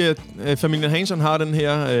også fordi, at familien Hansen har den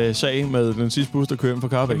her sag med den sidste bus, der kører ind fra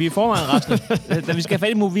Karrebæk. Vi er forvejen resten. Da vi skal have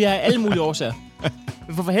fat i Movia af alle mulige årsager.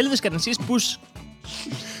 For helvede skal den sidste bus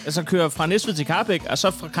altså køre fra Næstved til Karrebæk, og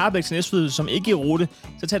så fra Karrebæk til Næstved, som ikke er i rute,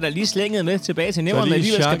 så tager der lige slænget med tilbage til Nævren, og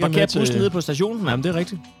alligevel skal parkere bussen nede på stationen. Jamen, det er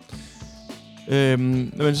rigtigt.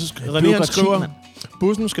 Men så René skriver,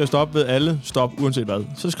 bussen skal stoppe ved alle stop, uanset hvad.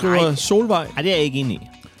 Så skriver Solvej... Nej, det er jeg ikke enig i.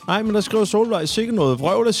 Nej, men der skriver Solvej sikkert noget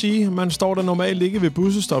vrøvl at sige. Man står der normalt ikke ved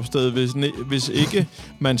bussestopstedet, hvis ikke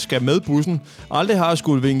man skal med bussen. Aldrig har jeg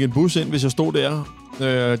skulle vinke en bus ind, hvis jeg stod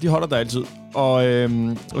der. De holder der altid.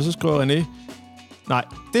 Og så skriver René... Nej,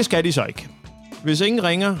 det skal de så ikke. Hvis ingen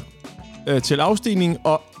ringer til afstigning,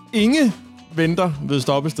 og ingen venter ved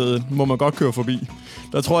stoppestedet, må man godt køre forbi.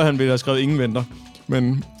 Der tror jeg, han ville have skrevet ingen venter.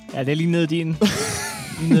 Men... Ja, det er lige nede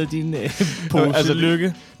din... pose altså,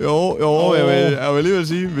 lykke. Jo, jeg vil alligevel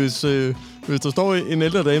sige, hvis der står en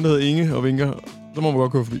ældre dame, der hedder Inge og vinker, så må man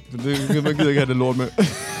godt køre forbi. Man gider ikke have det lort med.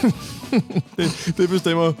 det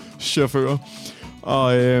bestemmer chauffører.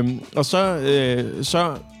 Og så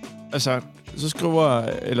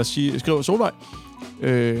skriver Solvej,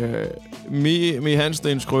 Mi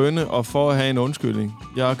Hansen skrøne, og for at have en undskyldning.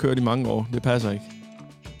 Jeg har kørt i mange år. Det passer ikke.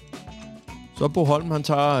 Så Bo Holm, han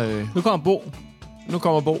tager... Nu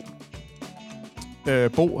kommer Bo.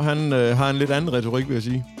 Bo, han har en lidt anden retorik, vil jeg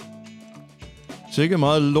sige. Sikke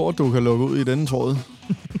meget lort, du kan lukke ud i denne tråd.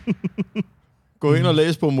 Gå ind og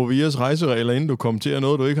læs på Movias rejseregler, inden du kommenterer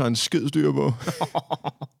noget, du ikke har en skid styr på.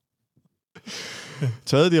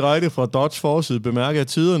 Taget direkte fra Dodge forside, bemærker at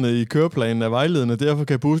tiderne i køreplanen er vejledende, derfor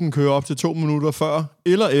kan bussen køre op til 2 minutter før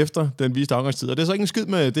eller efter den viste afgangstid. Og det er så ikke en skid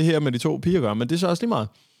med det her med de 2 piger gør, men det er så også lige meget.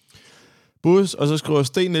 Bus, og så skriver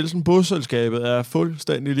Sten Nielsen, busselskabet er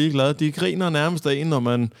fuldstændig ligeglade. De griner nærmest af en, når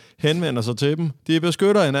man henvender sig til dem. De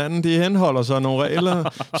beskytter hinanden, de henholder sig nogle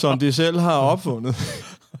regler, som de selv har opfundet.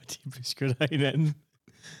 De beskytter hinanden.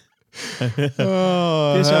 Det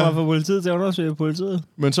er så at få politiet til at undersøge politiet.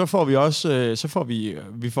 Men så får vi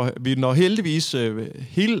også, vi når heldigvis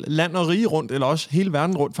hele land og rige rundt, eller også hele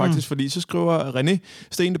verden rundt faktisk, fordi så skriver René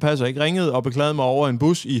Sten, det passer ikke, ringede og beklagede mig over en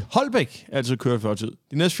bus i Holbæk, altså kørt før tid.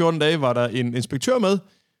 De næste 14 dage var der en inspektør med,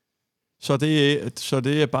 så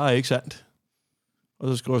det er bare ikke sandt. Og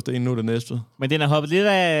så skriver Sten nu det næste. Men den er hoppet lidt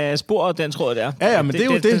af sporet, den tråd der. Ja, men det er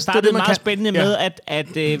jo det. Det startede det, meget kan. spændende med,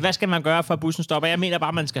 at hvad skal man gøre, for bussen stopper? Jeg mener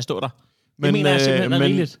bare, man skal stå der. Det mener jeg simpelthen er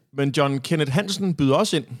rigeligt. Men John Kenneth Hansen byder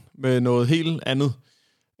også ind med noget helt andet.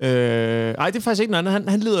 Nej, det er faktisk ikke noget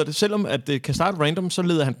andet. Han leder det, selvom at det kan starte random, så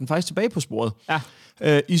leder han den faktisk tilbage på sporet.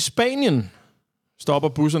 Ja. I Spanien stopper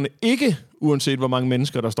busserne ikke, uanset hvor mange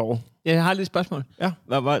mennesker der står. Jeg har lidt spørgsmål. Ja.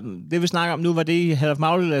 Det vi snakker om nu, var det i Half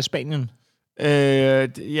Maul eller Spanien?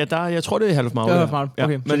 Jeg tror, det er Half Maul. Det er Half Maul.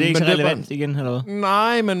 Okay. Men det er ikke så relevant igen, eller hvad?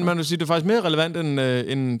 Nej, men man vil sige, det er faktisk mere relevant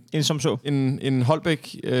end som så. En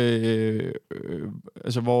Holbæk,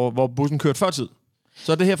 altså hvor bussen kørte før tid.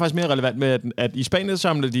 Så er det her faktisk mere relevant med, at i Spanien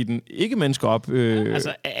samlede de den ikke mennesker op.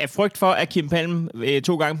 Altså, af frygt for, at Kim Palm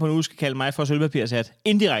 2 gange på en uge skal kalde mig for sølvpapirshat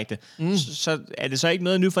indirekte, så er det så ikke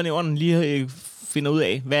noget, Nyt fra Nævren lige finder ud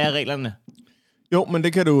af. Hvad er reglerne? Jo, men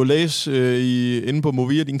det kan du læse inde på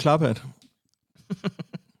Movia, din klaphat.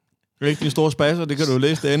 Rigtig store spasser, det kan du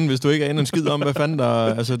læse derinde, hvis du ikke aner en skid om, hvad fanden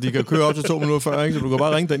der... Altså, de kan køre op til 2 minutter før, ikke? Så du kan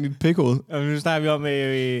bare ringe den i dit pikhoved. Og nu snakker vi om,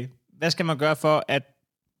 hvad skal man gøre for at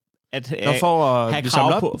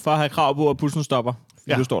have krav på, at bussen stopper,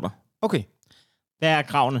 fordi du står der? Okay. Hvad er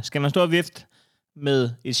kravene? Skal man stå og vifte med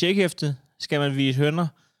et checkhæfte? Skal man vise hønder?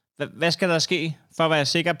 Hvad skal der ske for at være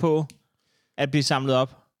sikker på at blive samlet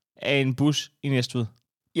op af en bus i Næstved?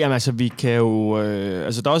 Jamen altså, vi kan jo...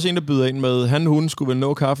 der er også en, der byder ind med, hun skulle vel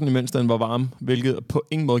nå kaffen, imens den var varm, hvilket på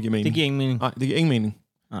ingen måde giver mening. Det giver ingen mening. Nej, det giver ingen mening.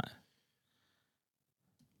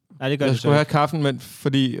 Nej, det gør jeg det skulle have kaffen, men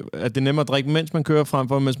fordi at det er nemmere at drikke, mens man kører frem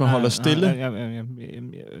for, mens man holder stille.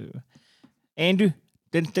 Andy,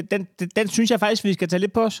 den synes jeg faktisk, vi skal tage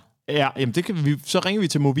lidt på os. Ja, jamen det kan vi. Så ringer vi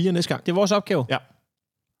til Movia næste gang. Det er vores opgave. Ja.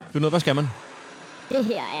 Hvad skal man? Det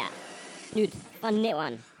her er Nyt fra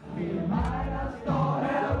Nævren.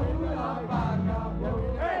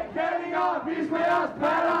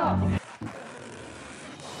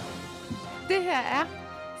 Det her er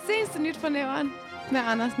seneste Nyt fra Nævren med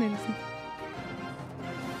Anders Nielsen.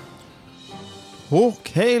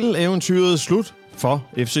 Pokaleventyret slut for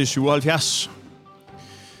FC 77.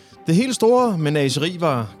 Det helt store menageri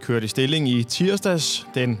var kørt i stilling i tirsdags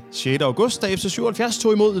den 6. august, da FC 77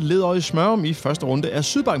 tog imod Ledøje Smørum i første runde af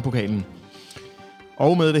Sydbank-pokalen.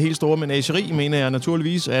 Og med det helt store menageri mener jeg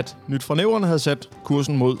naturligvis, at Nyt fra Nævren havde sat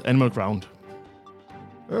kursen mod Animal Ground.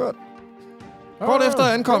 Kort efter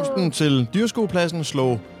ankomsten til dyrskuepladsen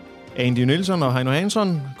slog Andy Nielsen og Heino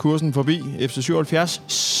Hansson kursen forbi FC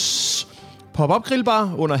 77 pop-up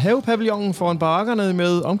grillbar under havepavillonen foran barakkerne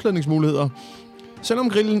med omklædningsmuligheder. Selvom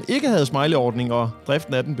grillen ikke havde smiley-ordning og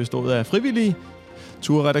driften af den bestod af frivillige,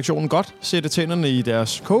 turde redaktionen godt sætte tænderne i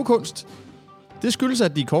deres kogekunst. Det skyldes,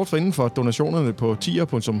 at de kort forinden for donationerne på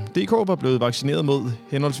tier.dk var blevet vaccineret mod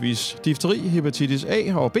henholdsvis difteri, hepatitis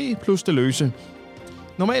A og B plus det løse.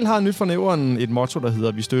 Normalt har Nyt fra Nævren et motto, der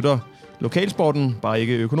hedder, vi støtter lokalsporten, bare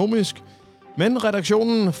ikke økonomisk. Men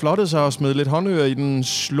redaktionen flottede sig og smed lidt håndører i den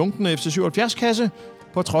slunkne FC 77-kasse,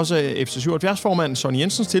 på trods af FC 77-formand Sonny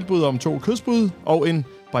Jensens tilbud om 2 kødsbud og en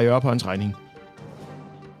barriere på hans regning.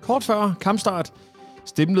 Kort før kampstart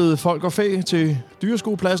stimlede folk og fæ til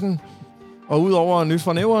dyreskuepladsen, og udover Nyt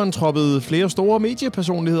fra Nævren troppede flere store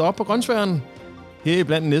mediepersonligheder op på grønsværen. Her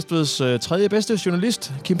blandt Næstveds 3. bedste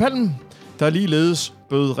journalist, Kim Palm, der ligeledes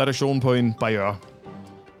bød redaktionen på en barriere.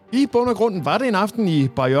 I bund og grunden var det en aften i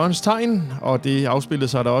barrierens tegn, og det afspillede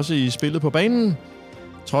sig der også i spillet på banen.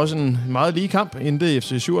 Trods en meget lige kamp endte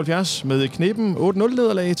FC 77 med knepen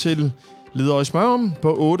 8-0-nederlag til Ledøje Smørum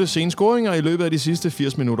på 8 sene scoringer i løbet af de sidste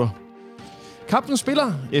 80 minutter. Kampens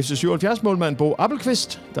spiller, FC 77-målmand Bo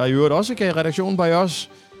Appelqvist, der i øvrigt også gav redaktionen barrieres,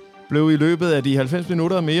 blev i løbet af de 90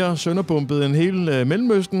 minutter mere sønderbumpet end hele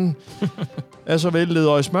Mellemøsten af såvel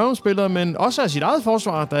Ledøje Smørum-spillere, men også af sit eget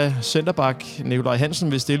forsvar, da centerback Nikolaj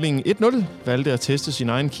Hansen ved stillingen 1-0 valgte at teste sin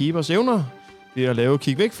egen keepers evner ved at lave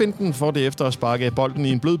kick-væk-finten, for det efter at sparke bolden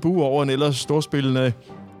i en blød bue over en ellers storspillende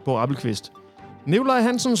på Rappelqvist. Nikolaj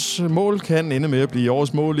Hansens mål kan ende med at blive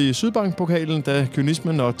årets mål i Sydbank-pokalen, da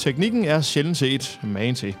kynismen og teknikken er sjældent set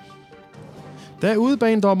magen til. Da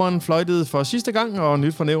udebanedommeren fløjtede for sidste gang, og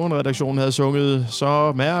Nyt fra Nævren-redaktionen havde sunget,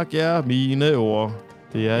 så mærk jer mine ord.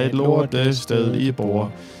 Det er et lortested i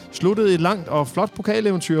bord. Sluttede et langt og flot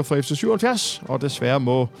pokaleventyr for FC 77, og desværre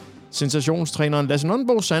må sensationstræneren Lasse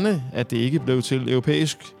Nonbo sande, at det ikke blev til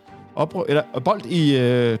europæisk bold i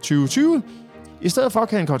 2020. I stedet for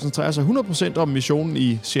kan han koncentrere sig 100% om missionen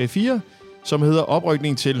i Serie 4, som hedder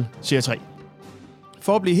oprykning til Serie 3.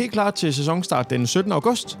 For at blive helt klar til sæsonstart den 17.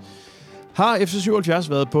 august, har FC 77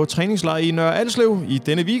 været på træningslejr i Nørre Alslev i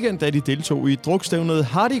denne weekend, da de deltog i drukstævnet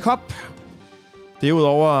Hardy Cup.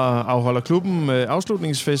 Derudover afholder klubben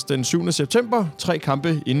afslutningsfest den 7. september, 3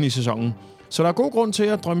 kampe inden i sæsonen. Så der er god grund til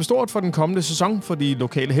at drømme stort for den kommende sæson for de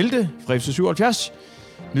lokale helte fra FC 77.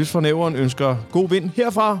 Nyt fra Nævren ønsker god vind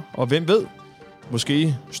herfra, og hvem ved,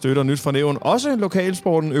 måske støtter Nyt fra Nævren også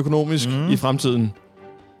lokalsporten økonomisk i fremtiden.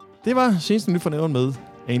 Det var seneste Nyt fra Nævren med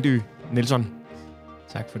Andy Nielsen.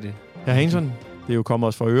 Tak for det. Herr Hansen, det er jo kommet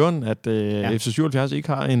os fra øren, at FC 77 ikke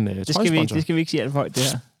har en trøjesponsor. Det skal vi ikke sige alt for højt, det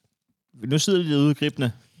her. Nu sidder vi ude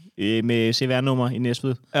gribende med CVR-nummer i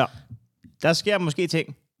Næstved. Ja. Der sker måske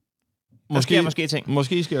ting.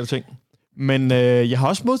 Måske sker der ting. Men jeg har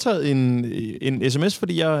også modtaget en sms,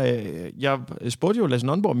 fordi jeg spurgte jo Lasse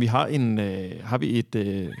Nonborg, om vi har en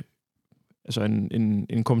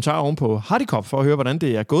kommentar oven på Hardy Cup, for at høre, hvordan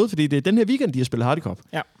det er gået, fordi det er den her weekend, de har spillet Hardy Cup.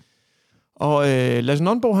 Ja. Og Lasse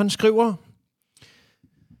Nonborg, han skriver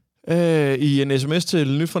i en sms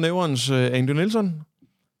til Nyt fra Nævrens Andy Nielsen,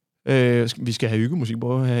 vi skal have hyggemusik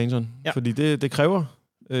på her, Hansen. Ja. Fordi det kræver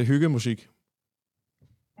hyggemusik.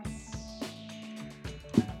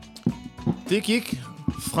 Det gik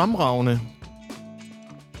fremragende.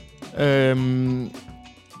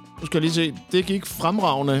 Nu skal jeg lige se. Det gik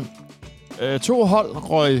fremragende. 2 hold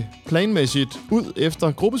røg planmæssigt ud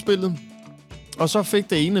efter gruppespillet. Og så fik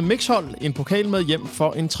det ene mixhold en pokal med hjem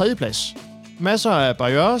for en 3. plads. Masser af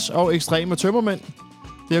barrières og ekstreme tømmermænd.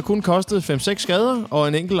 Det har kun kostet 5-6 skader og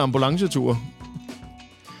en enkelt ambulancetur.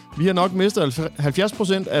 Vi har nok mistet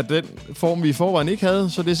 70% af den form, vi i forvejen ikke havde,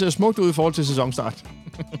 så det ser smukt ud i forhold til sæsonstart.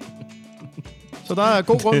 Så der er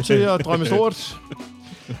god grund til at drømme stort.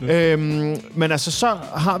 Men altså, så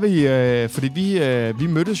har vi... fordi vi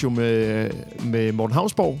mødtes jo med Morten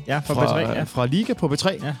Havsborg fra Liga på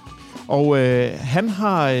B3. Ja. Og han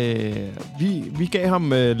har... vi gav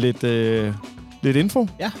ham lidt info.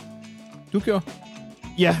 Ja, du gjorde.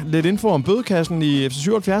 Ja, lidt info om bødekassen i FC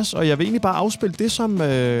 77, og jeg vil egentlig bare afspille det, som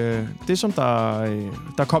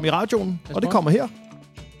der kom i radioen, og det kommer her.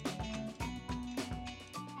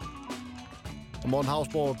 Morten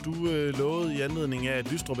Havsborg, du lovede i anledning af,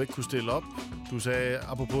 at Lystrup ikke kunne stille op. Du sagde,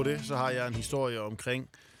 apropos det, så har jeg en historie omkring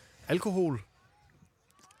alkohol.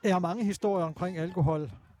 Jeg har mange historier omkring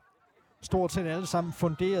alkohol. Stort set alle sammen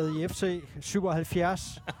funderet i FC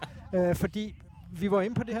 77. Fordi vi var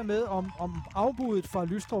inde på det her med, om afbuddet fra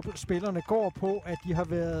Lystrup-spillerne går på, at de har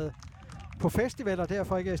været på festivaler, og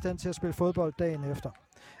derfor ikke er i stand til at spille fodbold dagen efter.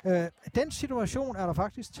 Den situation er der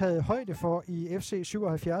faktisk taget højde for i FC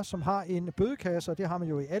 77, som har en bødekasse, og det har man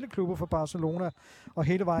jo i alle klubber fra Barcelona og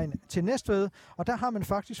hele vejen til Næstved. Og der har man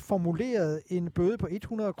faktisk formuleret en bøde på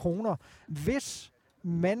 100 kroner, hvis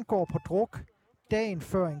man går på druk dagen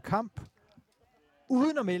før en kamp,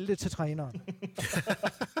 uden at melde det til træneren.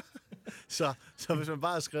 Så hvis man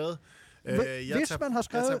bare har skrevet, hvis man har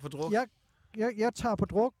skrevet, jeg tager på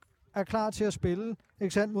druk, er klar til at spille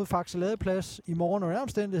eksempel mod Faxe Ladeplads i morgen under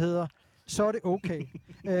omstændigheder, så er det okay.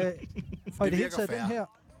 Og i det hele taget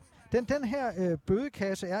den her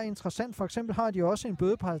bødekasse er interessant. For eksempel har de også en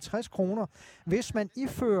bøde på 50 kroner, hvis man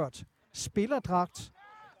iført spillerdragt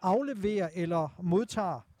afleverer eller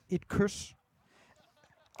modtager et kys.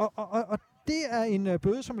 Og det er en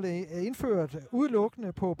bøde, som er indført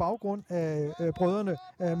udelukkende på baggrund af brødrene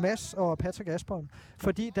Mads og Patrick Asbjørn,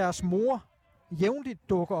 fordi deres mor jævnligt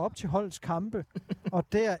dukker op til holdets kampe, og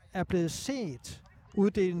der er blevet set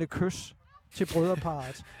uddelende kys til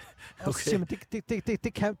brødreparret. Okay.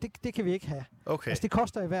 Det kan vi ikke have. Okay. Altså, det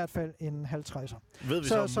koster i hvert fald en 50'er. Ved vi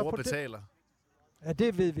så mor betaler? Ja,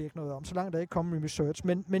 det ved vi ikke noget om, så langt der ikke kommer research.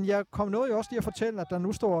 Men jeg kom noget jo også lige at fortælle, at der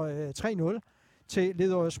nu står 3-0 til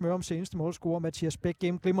Ledøje Smørum seneste målscorer, Mathias Bæk,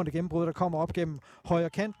 glimrende gennembrud, der kommer op gennem højre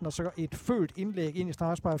kanten, og så et følt indlæg ind i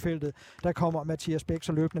straffesparkfeltet. Der kommer Mathias Bæk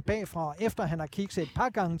så løbende bagfra, efter han har kigget et par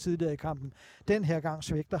gange tidligere i kampen. Den her gang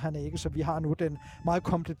svigter han ikke, så vi har nu den meget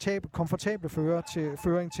komfortable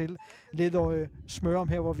føring til Ledøje Smørum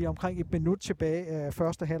her, hvor vi er omkring et minut tilbage af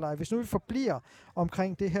første halvleg. Hvis nu vi forbliver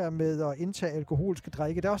omkring det her med at indtage alkoholiske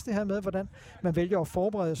drikke, det er også det her med, hvordan man vælger at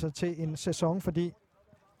forberede sig til en sæson, fordi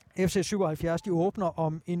FC 77, de åbner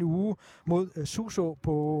om en uge mod Suså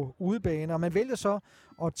på udebane, og man vælger så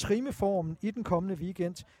at trimme formen i den kommende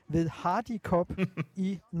weekend ved Hardy Cup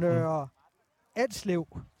i Nørre Alslev.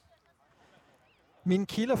 Mine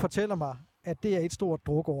kilder fortæller mig, at det er et stort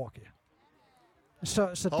drukorgie.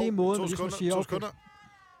 Så det er måden, ligesom at sige, okay.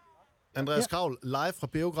 Andreas Kravl, live fra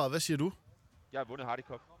Beograd. Hvad siger du? Jeg har vundet Hardy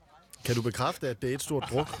Cup. Kan du bekræfte, at det er et stort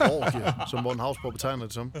drukorgie, som Morten Hausborg betegner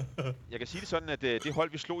det som? Jeg kan sige det sådan, at det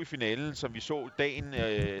hold, vi slog i finalen, som vi så dagen,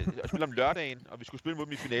 spille om lørdagen, og vi skulle spille mod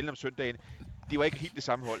dem i finalen om søndagen, det var ikke helt det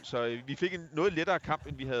samme hold. Så vi fik en noget lettere kamp,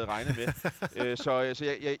 end vi havde regnet med. Så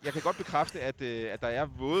jeg kan godt bekræfte, at der er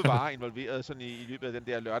våde varer involveret sådan i løbet af den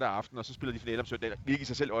der lørdag aften, og så spiller de finalen om søndagen, hvilket i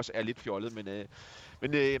sig selv også er lidt fjollet.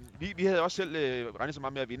 Men vi havde også selv regnet så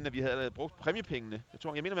meget med at vinde, at vi havde brugt præmiepengene.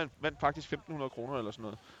 Jeg mener, man vandt faktisk 1.500 kroner eller sådan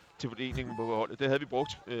noget til fordelingen på holdet. Det havde vi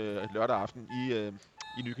brugt lørdag aften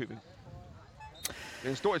i Nykøbing.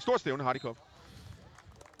 Det er et stort stævne, Hardy Cup.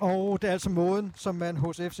 Og det er altså måden, som man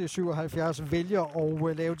hos FC 77 vælger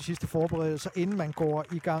at lave de sidste forberedelser, inden man går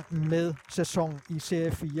i gang med sæson i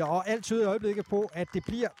Serie 4. Og alt tyder i øjeblikket på, at det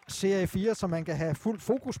bliver Serie 4, som man kan have fuld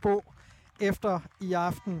fokus på efter i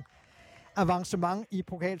aften. Avancement i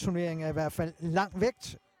pokalturneringen er i hvert fald langt væk.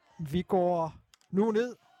 Vi går nu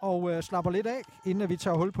ned og slapper lidt af, inden vi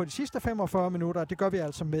tager hul på de sidste 45 minutter. Det gør vi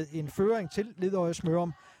altså med en føring til Ledøje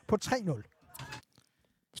Smørum på 3-0.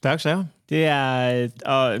 Stærk sager. Det er,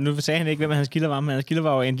 og nu sagde han ikke, hvem hans kilder var, men hans kilder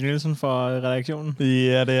var jo Andy Nielsen for redaktionen.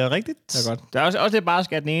 Ja, det er rigtigt. Det er godt. Der er også det bare,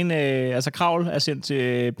 at den ene, Kravl er sendt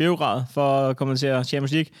til Beograd for at kommentere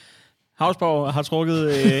Champions League. Hausborg har trukket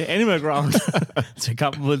Animal Ground til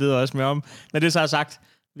kampen mod Ledøje Smørum. Når det så er sagt,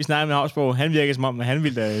 vi snakker med Hausborg, han virker som om, at han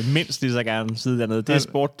ville mindst lige så gerne sidde dernede. Det er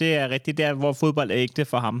sport, det er rigtigt der, hvor fodbold er ikke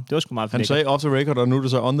for ham. Det var sgu meget han sagde off the record, og nu er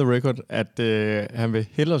det så on the record, at han vil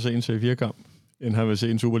hellere se en C4-kamp, end han vil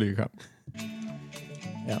se en Superliga-kamp.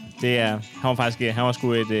 Ja, det er... Han var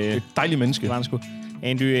sgu et dejligt menneske. Det var han sgu.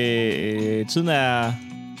 Andy, tiden er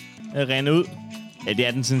rendet ud. Ja, det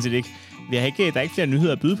er den sådan set ikke. Der er ikke flere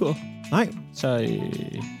nyheder at byde på. Nej. Så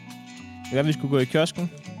vi skulle gå i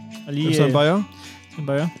kiosken. Og lige... Sådan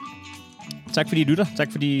bare. Tak fordi I lytter.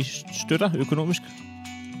 Tak fordi I støtter økonomisk.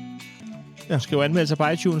 Ja. Skriv anmeldelser på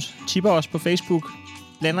iTunes. Tipper os på Facebook.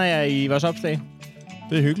 Blander jer i vores opslag.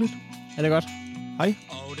 Det er hyggeligt. Er det godt? Hej.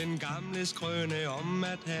 Og den gamle skrøne om,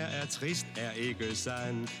 at her er trist, er ikke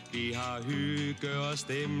sand. Vi har hygge og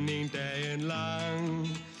stemning dagen lang.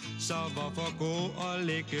 Så hvorfor gå og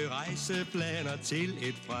lægge rejseplaner til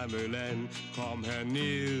et fremmedland? Kom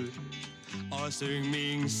herned og syng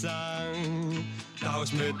min sang.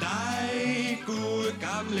 Dags med dig, gode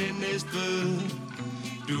gamle Næstved.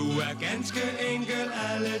 Du er ganske enkel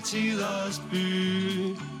alle tiders by.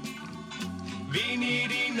 Vind i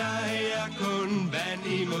din ej er kun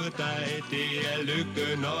vand imod dig. Det er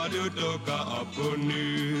lykke, når du dukker op på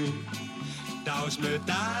ny. Dags med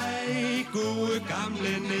dig, gode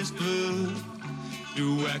gamle Næstved.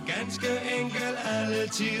 Du er ganske enkel alle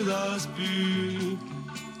tiders by.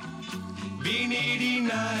 Vind i din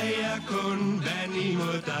ej er kun vand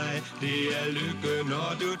imod dig. Det er lykke, når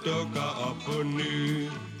du dukker op på ny.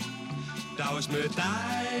 Dags med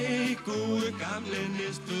dig, gode gamle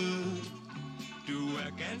Næstved. Du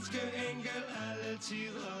er ganske enkel alle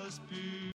tiders by.